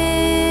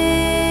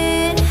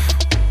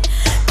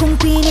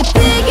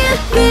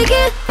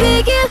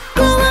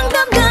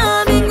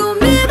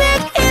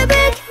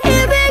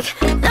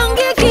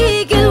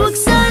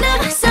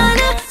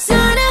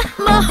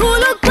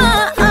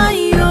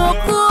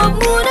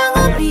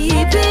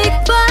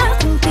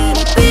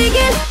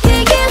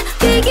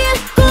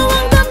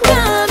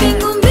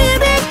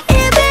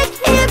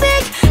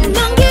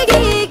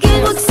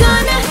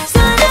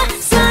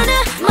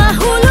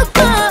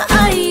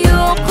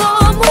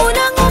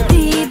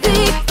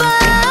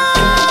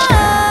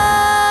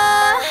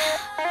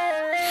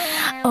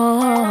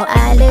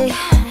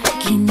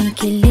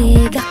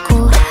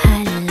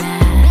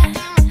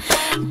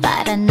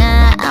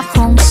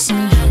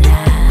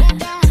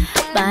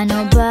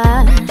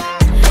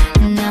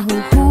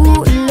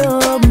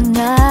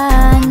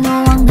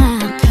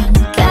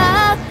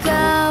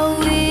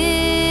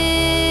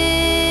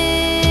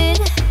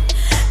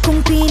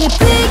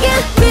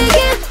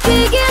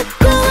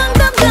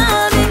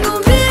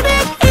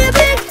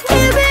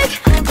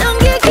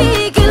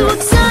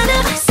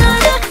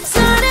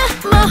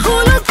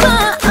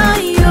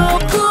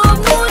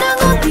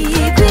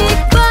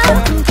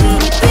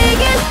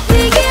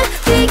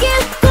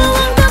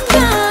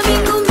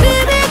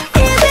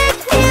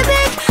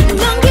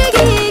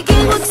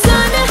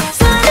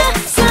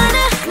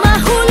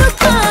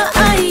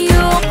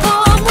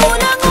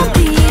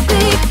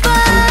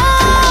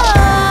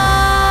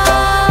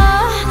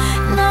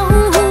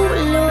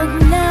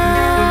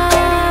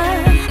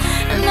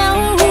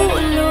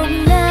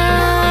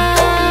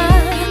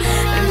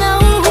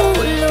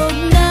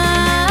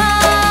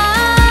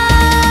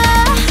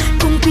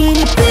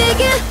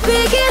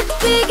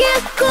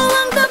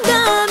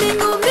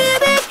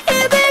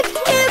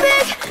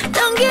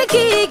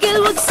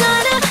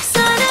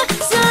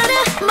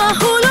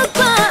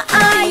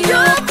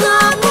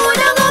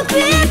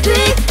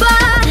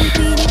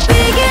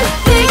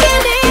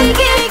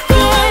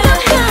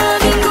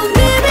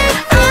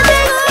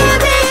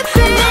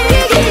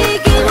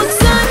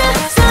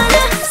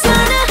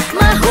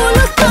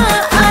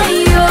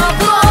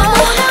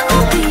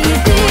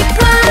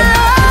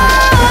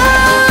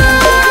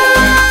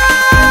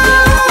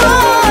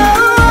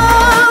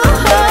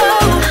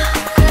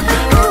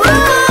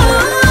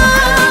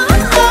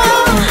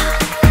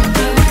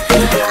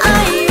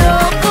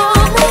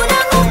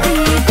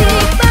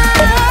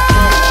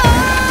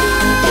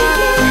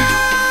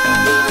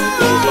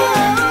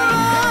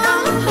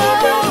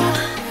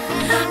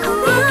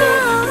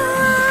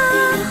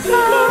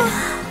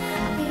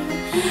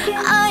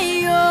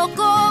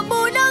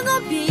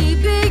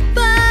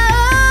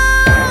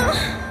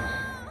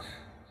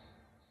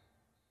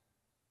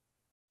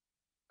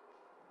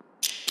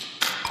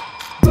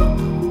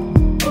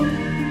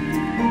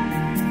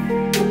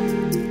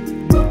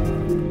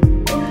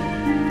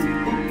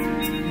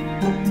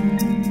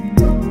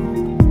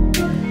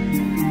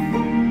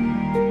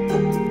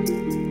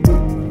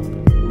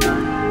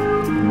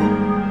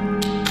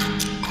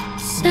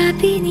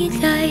 Sabi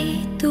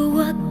nila'y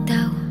tuwag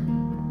daw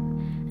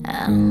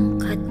ang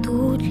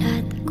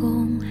katulad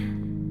kong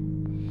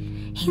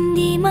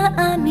hindi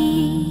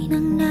maamin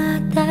ang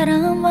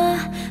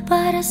nadarama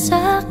para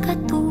sa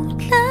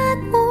katulad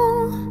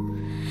mo.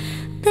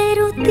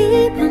 Pero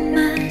di ba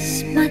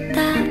mas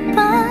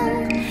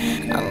matapang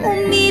ang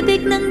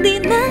umibig ng di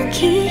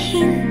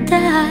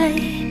naghihintay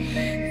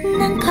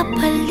ng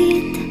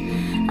kapalit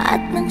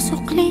at ng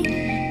sukli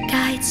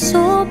kahit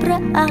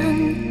sobra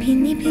ang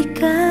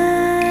pinibigay.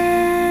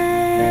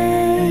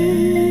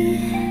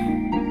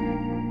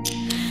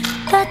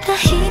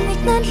 Tatahimik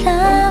na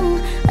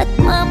lang at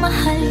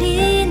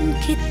mamahalin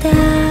kita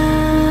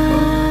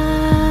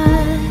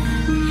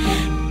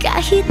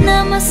kahit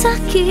na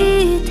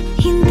masakit,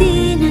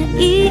 hindi na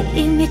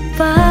iimik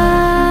pa.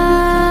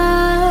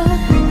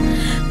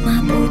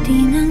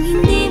 Mabuti nang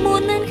hindi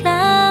mo na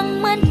lang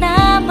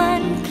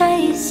malaman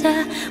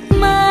kaysa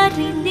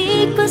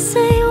marinig pa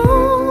sa'yo.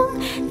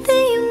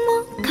 Di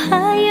mo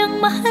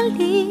kayang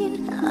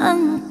mahalin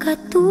ang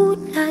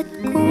katulad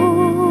ko.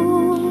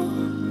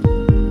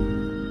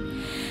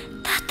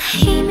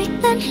 Tatahimik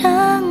na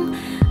lang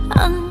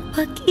ang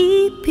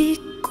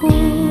pag-ibig ko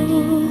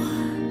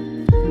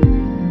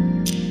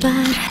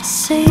para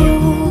sa'yo.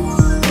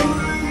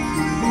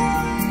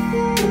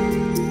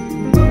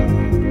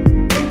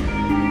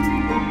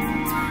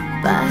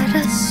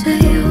 Para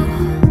sa'yo.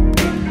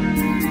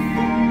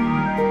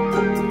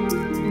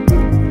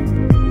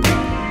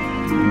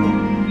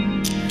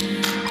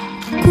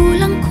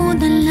 Kulang ko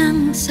na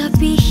lang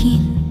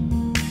sabihin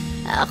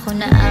ako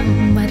na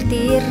ang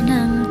martir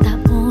ng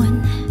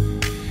taon,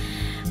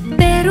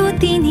 pero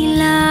di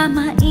nila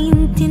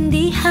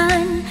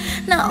maintindihan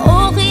na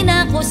okay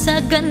na ako sa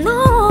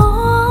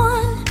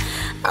ganon.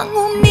 Ang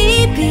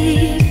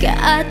umibig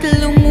at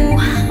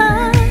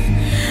lumuha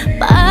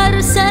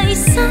para sa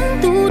isang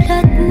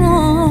tulad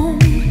mong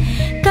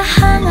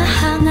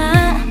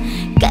kahanga-hanga,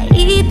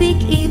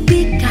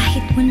 kaibig-ibig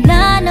kahit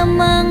wala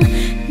namang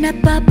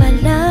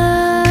napapala.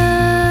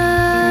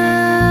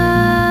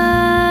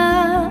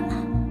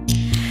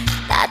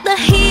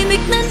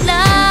 Tatahimik na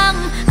lang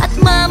at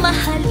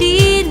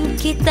mamahalin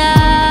kita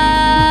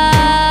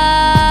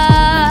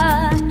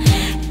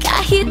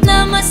kahit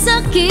na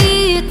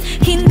masakit,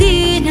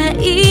 hindi na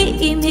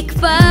iimik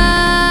pa.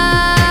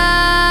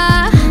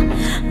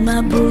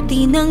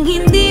 Mabuti nang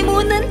hindi mo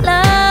na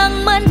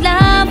lang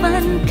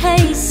malaman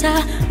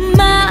kaysa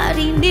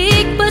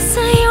marinig pa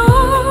sa'yo.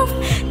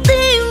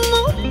 Di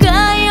mo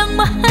kayang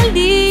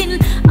mahalin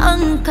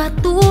ang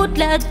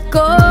katulad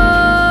ko.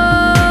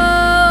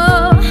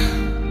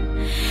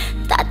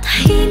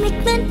 Tatahimik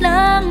na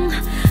lang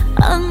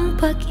ang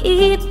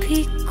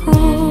pag-ibig ko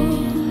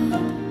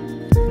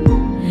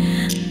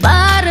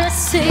para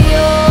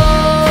sa'yo.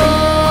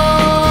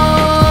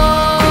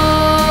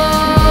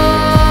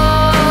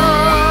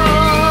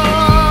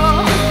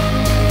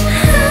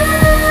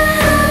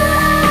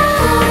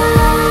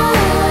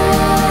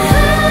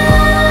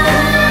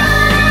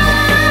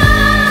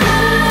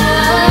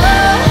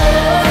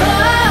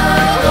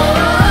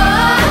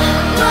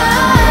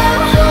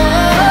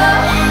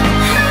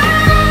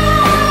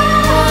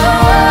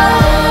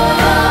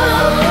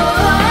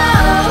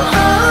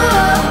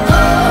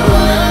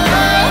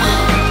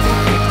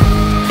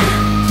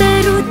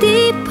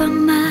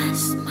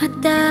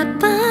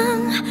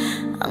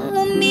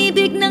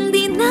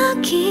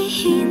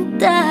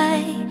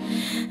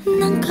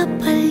 Ng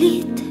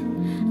kapalit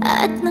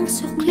at ng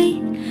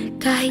sukli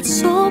kahit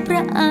sobra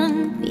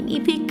ang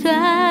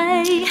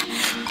binibigay.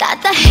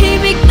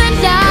 Tatahimik na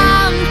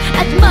lang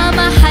at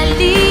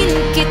mamahalin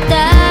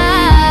kita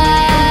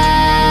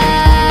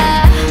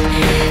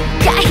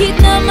kahit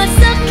na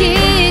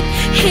masakit,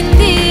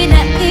 hindi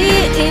na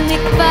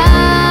iimik pa.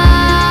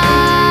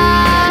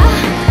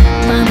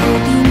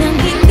 Mabuti nang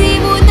hindi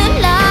mo na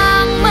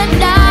lang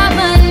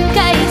malaman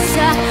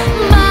kaysa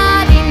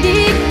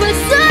marinig pa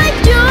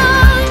sa'yo.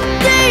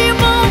 Di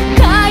mo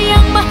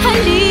kayang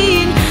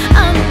mahalin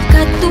ang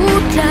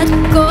katulad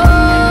ko.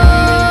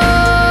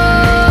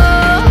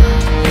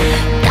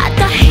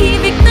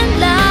 Tatahimik na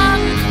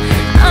lang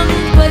ang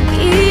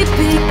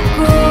pag-ibig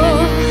ko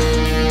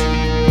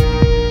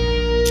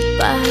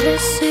para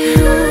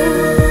sa'yo.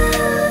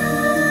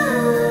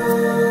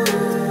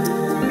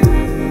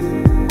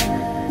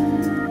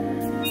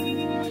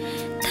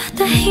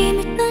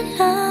 Tatahimik na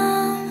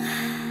lang.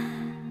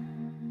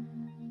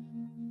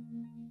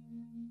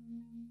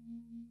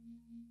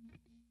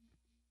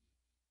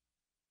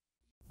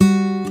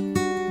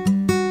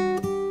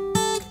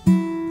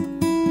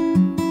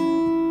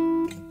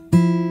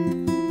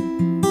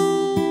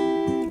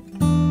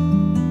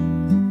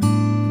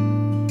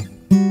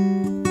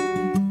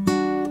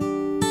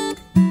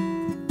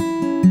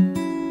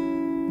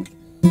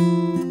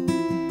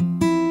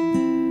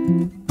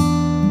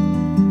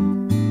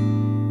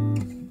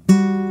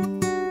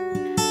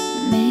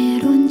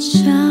 Meron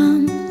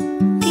siyang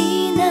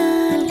di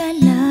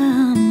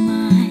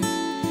nalalaman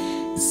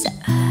sa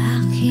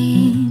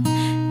akin.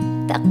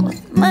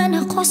 Takot man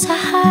ako sa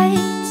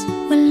heights,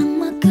 walang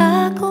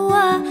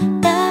magagawa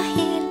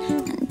dahil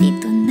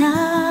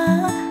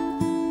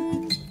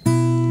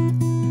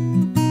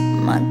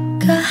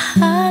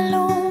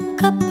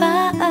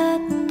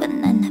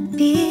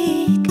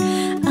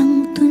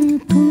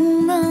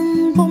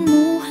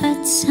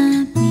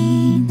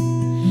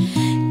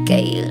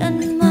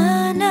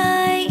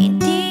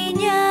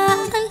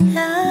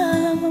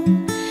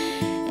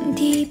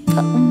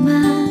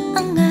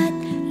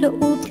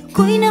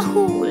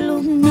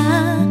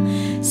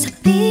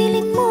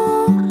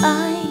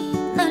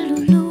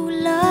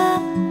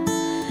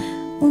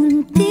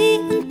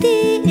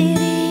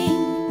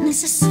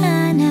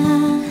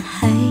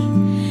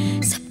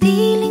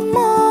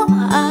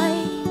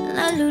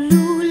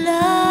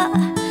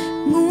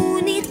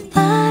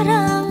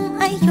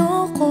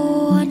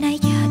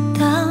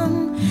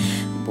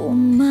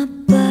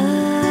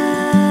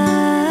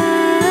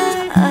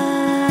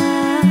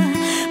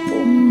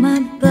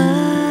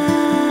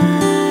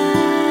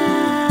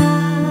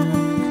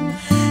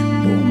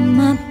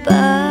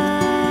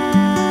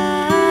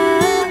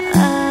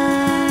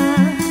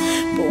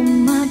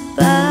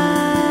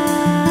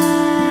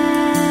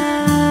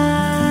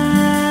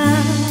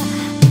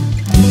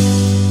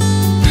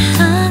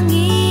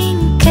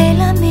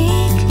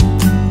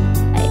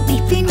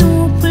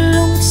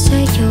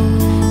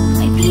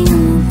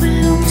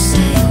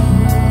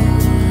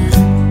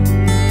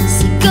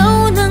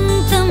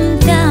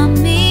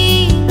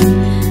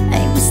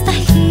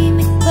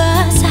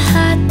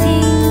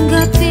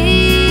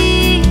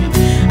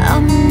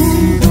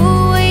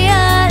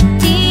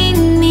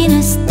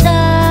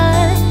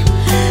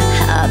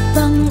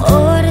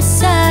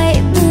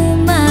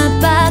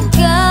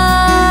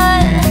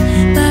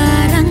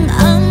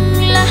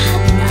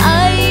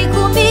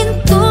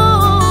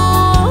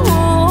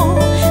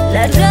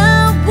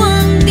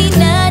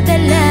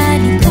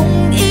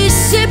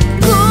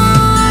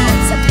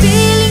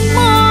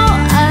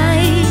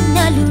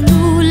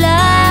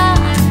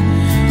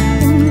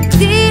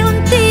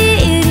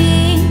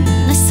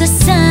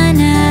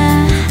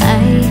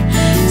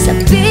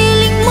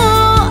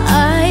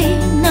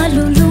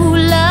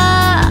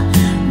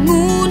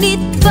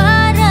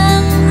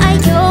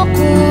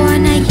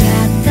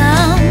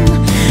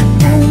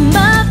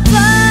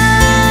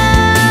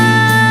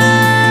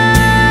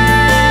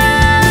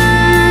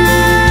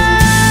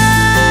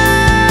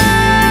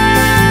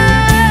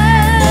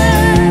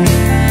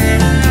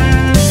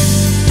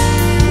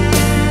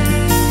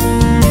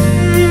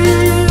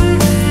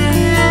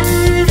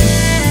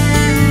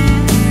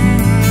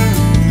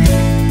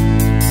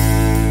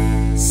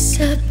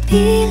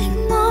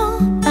piling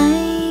mo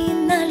ay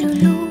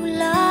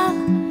nalulula,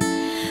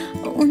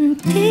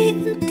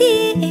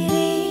 unti-unti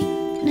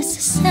ring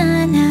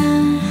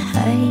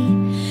nasasanay.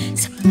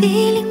 Sa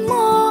piling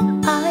mo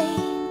ay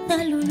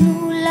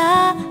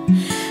nalulula,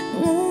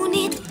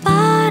 ngunit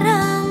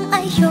parang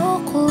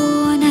ayoko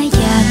na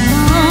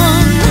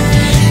yaman.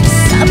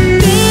 Sa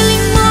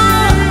piling mo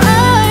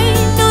ay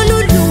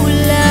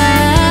nalulula,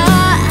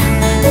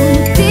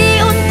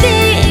 unti-unti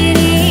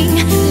ring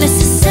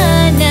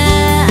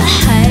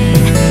nasasanay.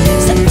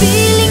 Sa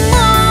piling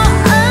mo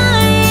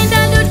ay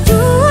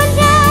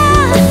nalulula,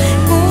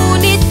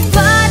 ngunit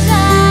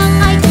parang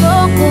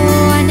ayoko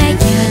na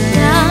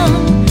yaman.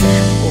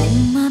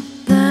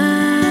 Bumaba,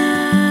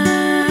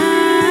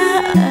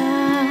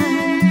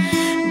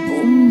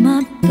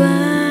 bumaba,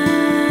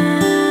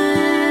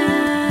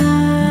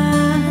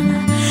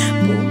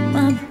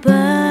 bumaba,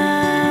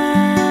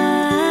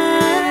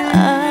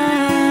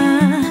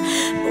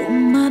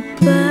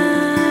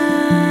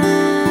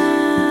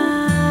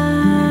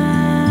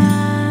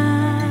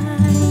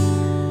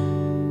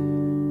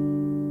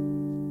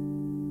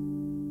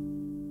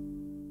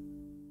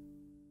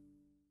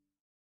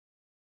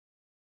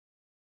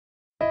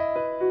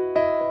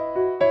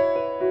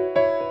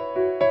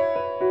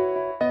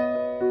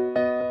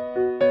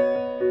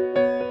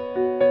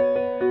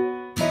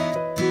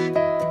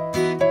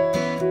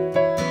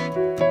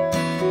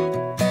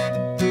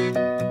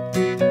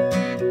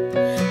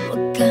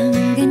 Huwag kang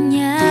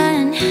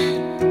ganyan,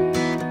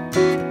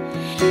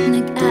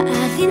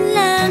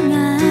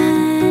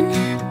 nag-aalinlangan,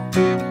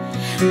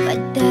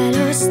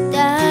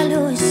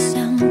 padalos-dalos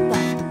ang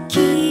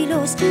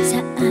pagkilos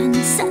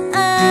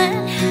saan-saan.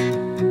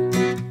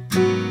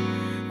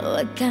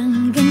 Huwag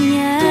kang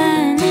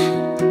ganyan,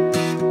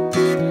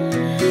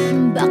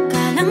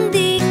 baka lang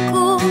di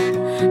ko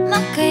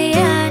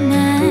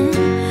makayanan.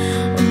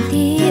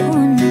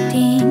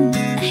 Unti-unting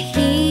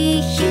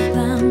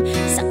nahihibang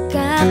sa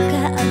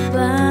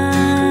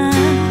kakaabang.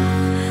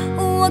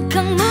 Huwag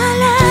kang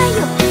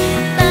malayo,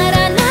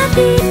 tara na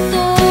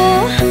dito,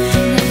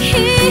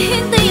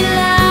 naghihintay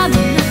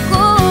lamang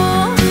ako.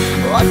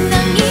 Huwag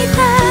nang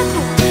itago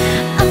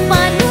ang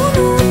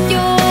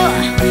panunodyo,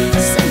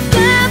 saan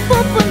ka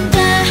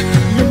pupunta?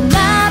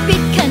 Lumapit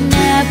ka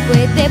na,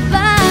 pwede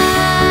ba?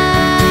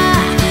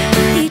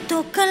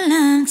 Dito ka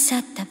lang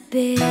sa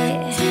tabi,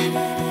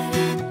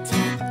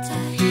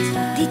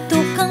 dito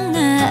ka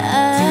nga,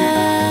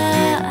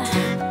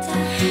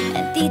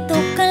 dito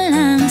ka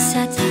lang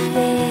sa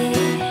tabi,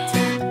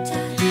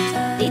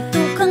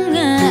 dito ka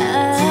nga.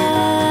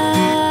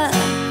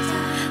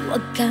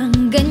 Huwag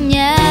kang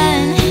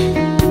ganyan,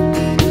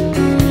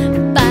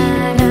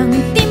 parang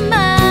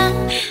timang,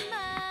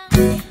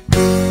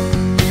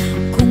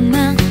 kung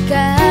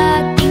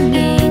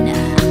makatingin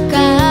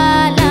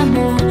akala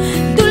mo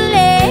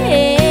duling.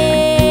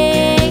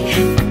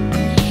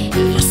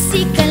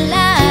 Easy ka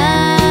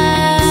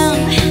lang,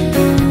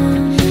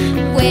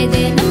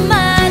 pwede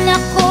naman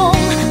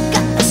akong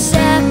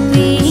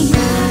kausapin.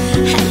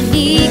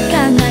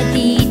 Halika nga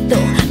dito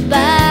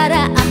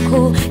para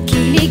ako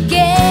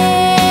kiligin.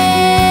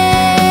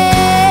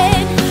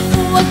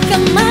 Huwag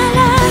kang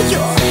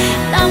malayo,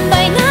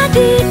 tambay na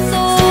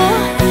dito,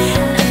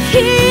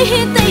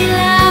 naghihintay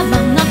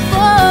lamang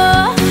ako.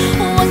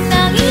 Huwag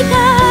nang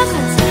itago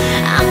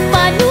ang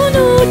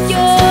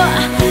panunodyo,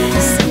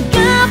 saan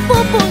ka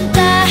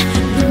pupunta?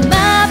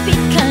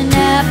 Lumapit ka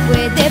na,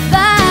 pwede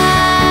ba?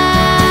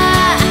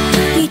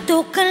 Dito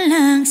ka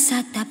lang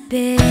sa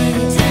tabi,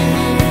 dito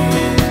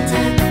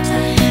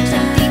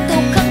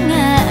ka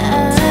nga,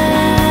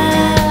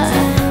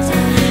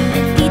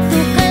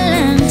 dito ka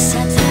lang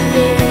sa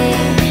tabi,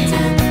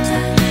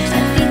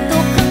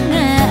 dito ka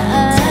nga.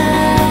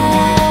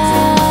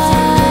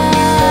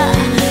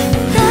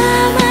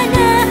 Tama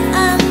na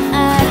ang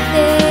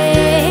ate,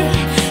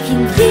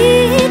 hindi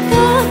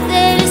ito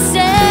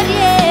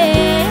teleserye.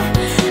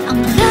 Ang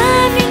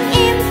daming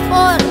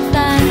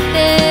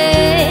importante,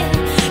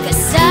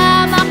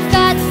 kasama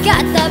ka't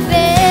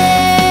katabi.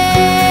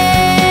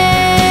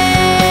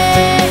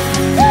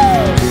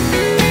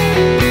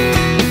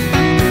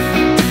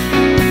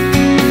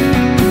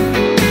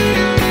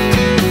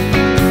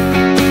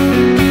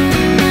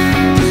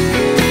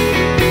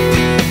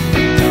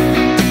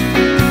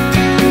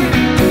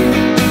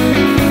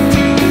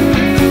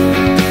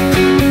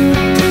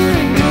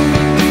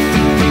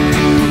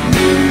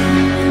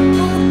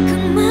 Huwag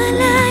kang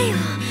malayo,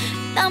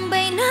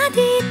 tambay na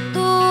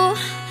dito,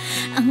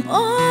 ang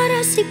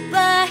oras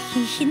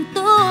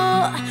ipahihinto.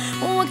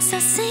 Huwag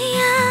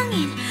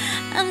sasayangin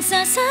ang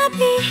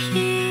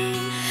sasabihin,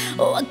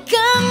 huwag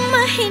kang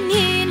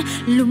mahinin,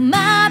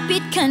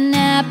 lumapit ka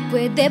na,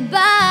 pwede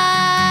ba?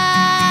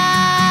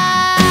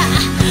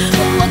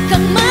 Huwag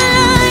kang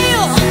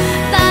malayo,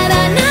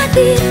 tara na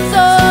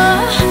dito,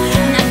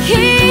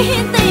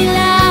 naghihintay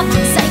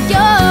lamang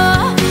sa'yo.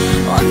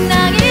 Huwag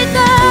nang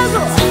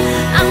itago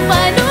ang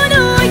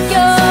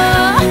panunodyo,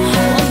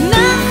 huwag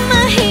nang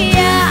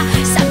mahiya,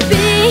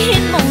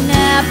 sabihin mo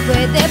na,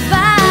 pwede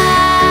ba?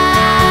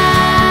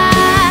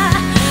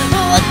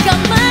 Huwag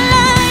kang malayo,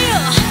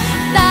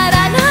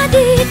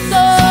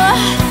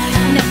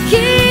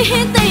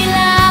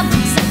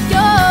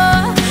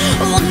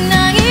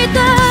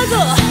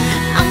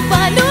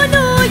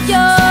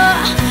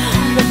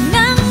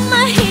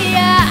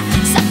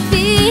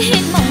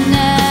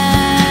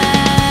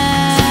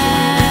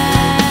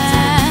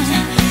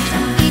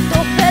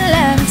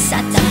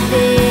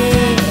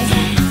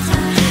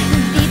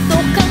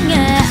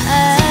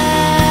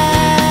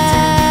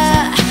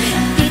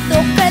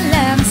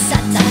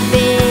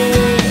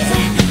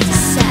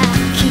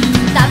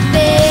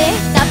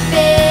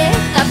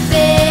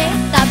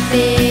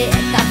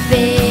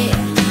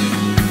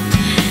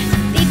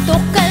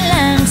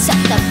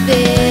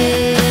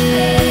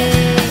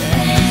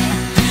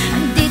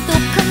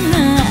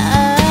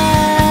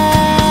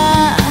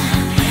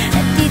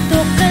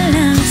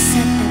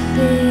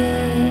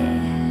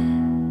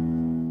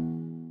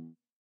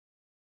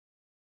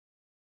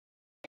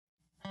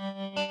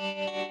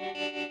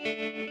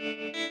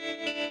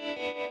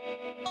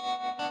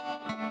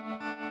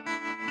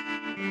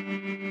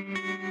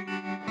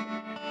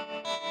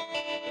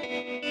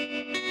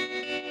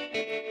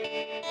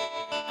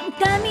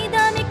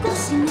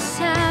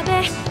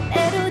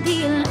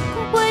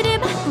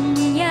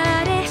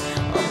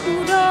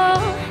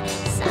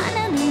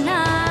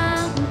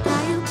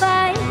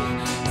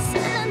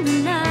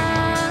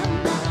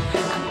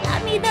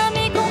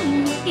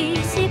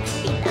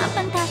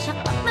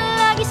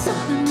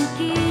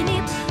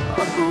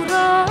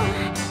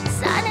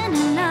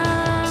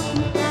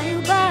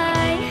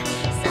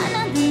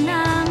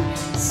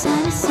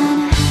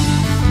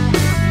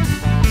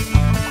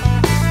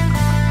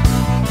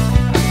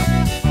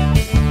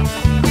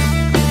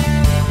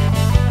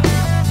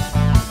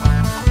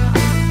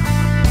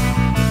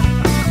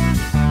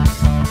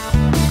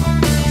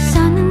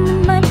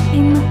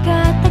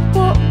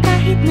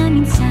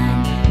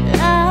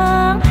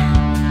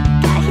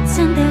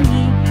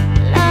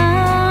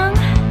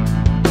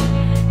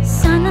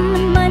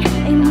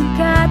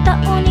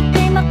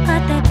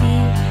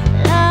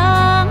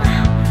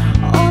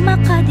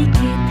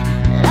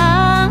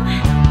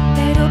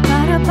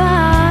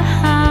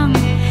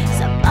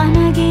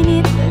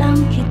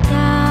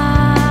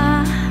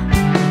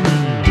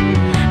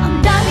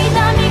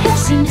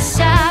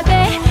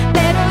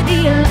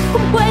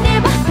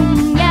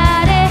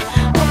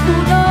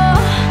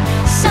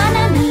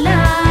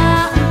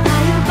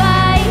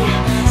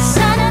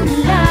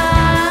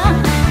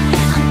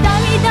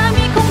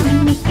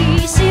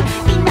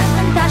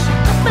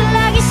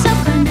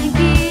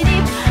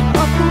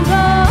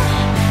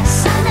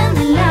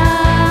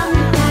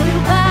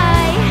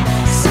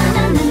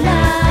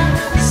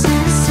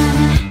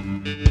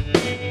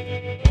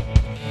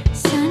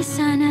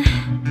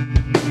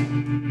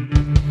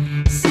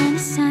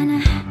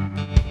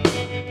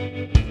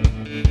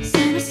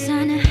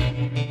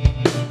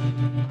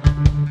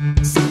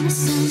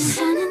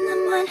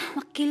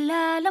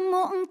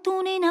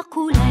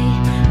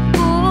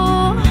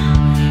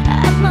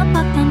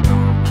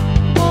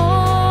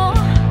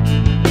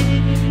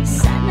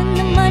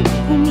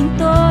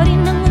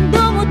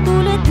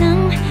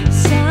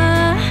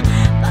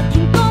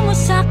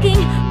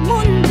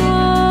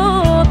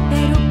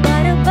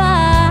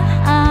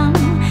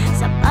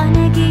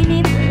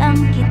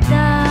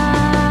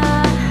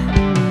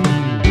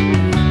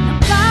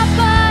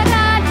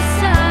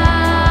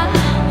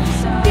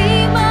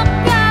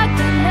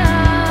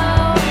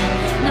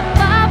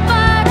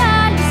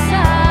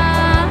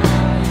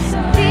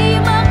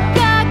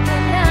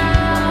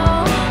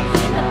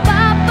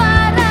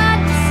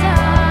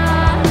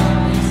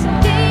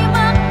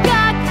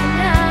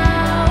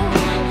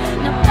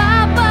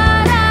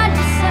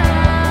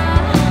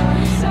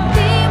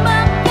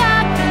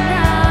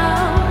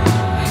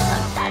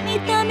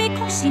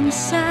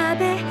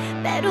 sinasabi,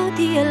 pero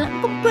di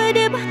alam kung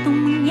pwede ba itong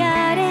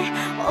mangyari.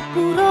 O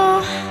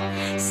puro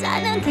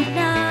sana na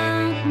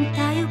lang kung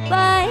tayo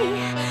ba'y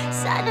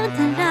sana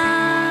na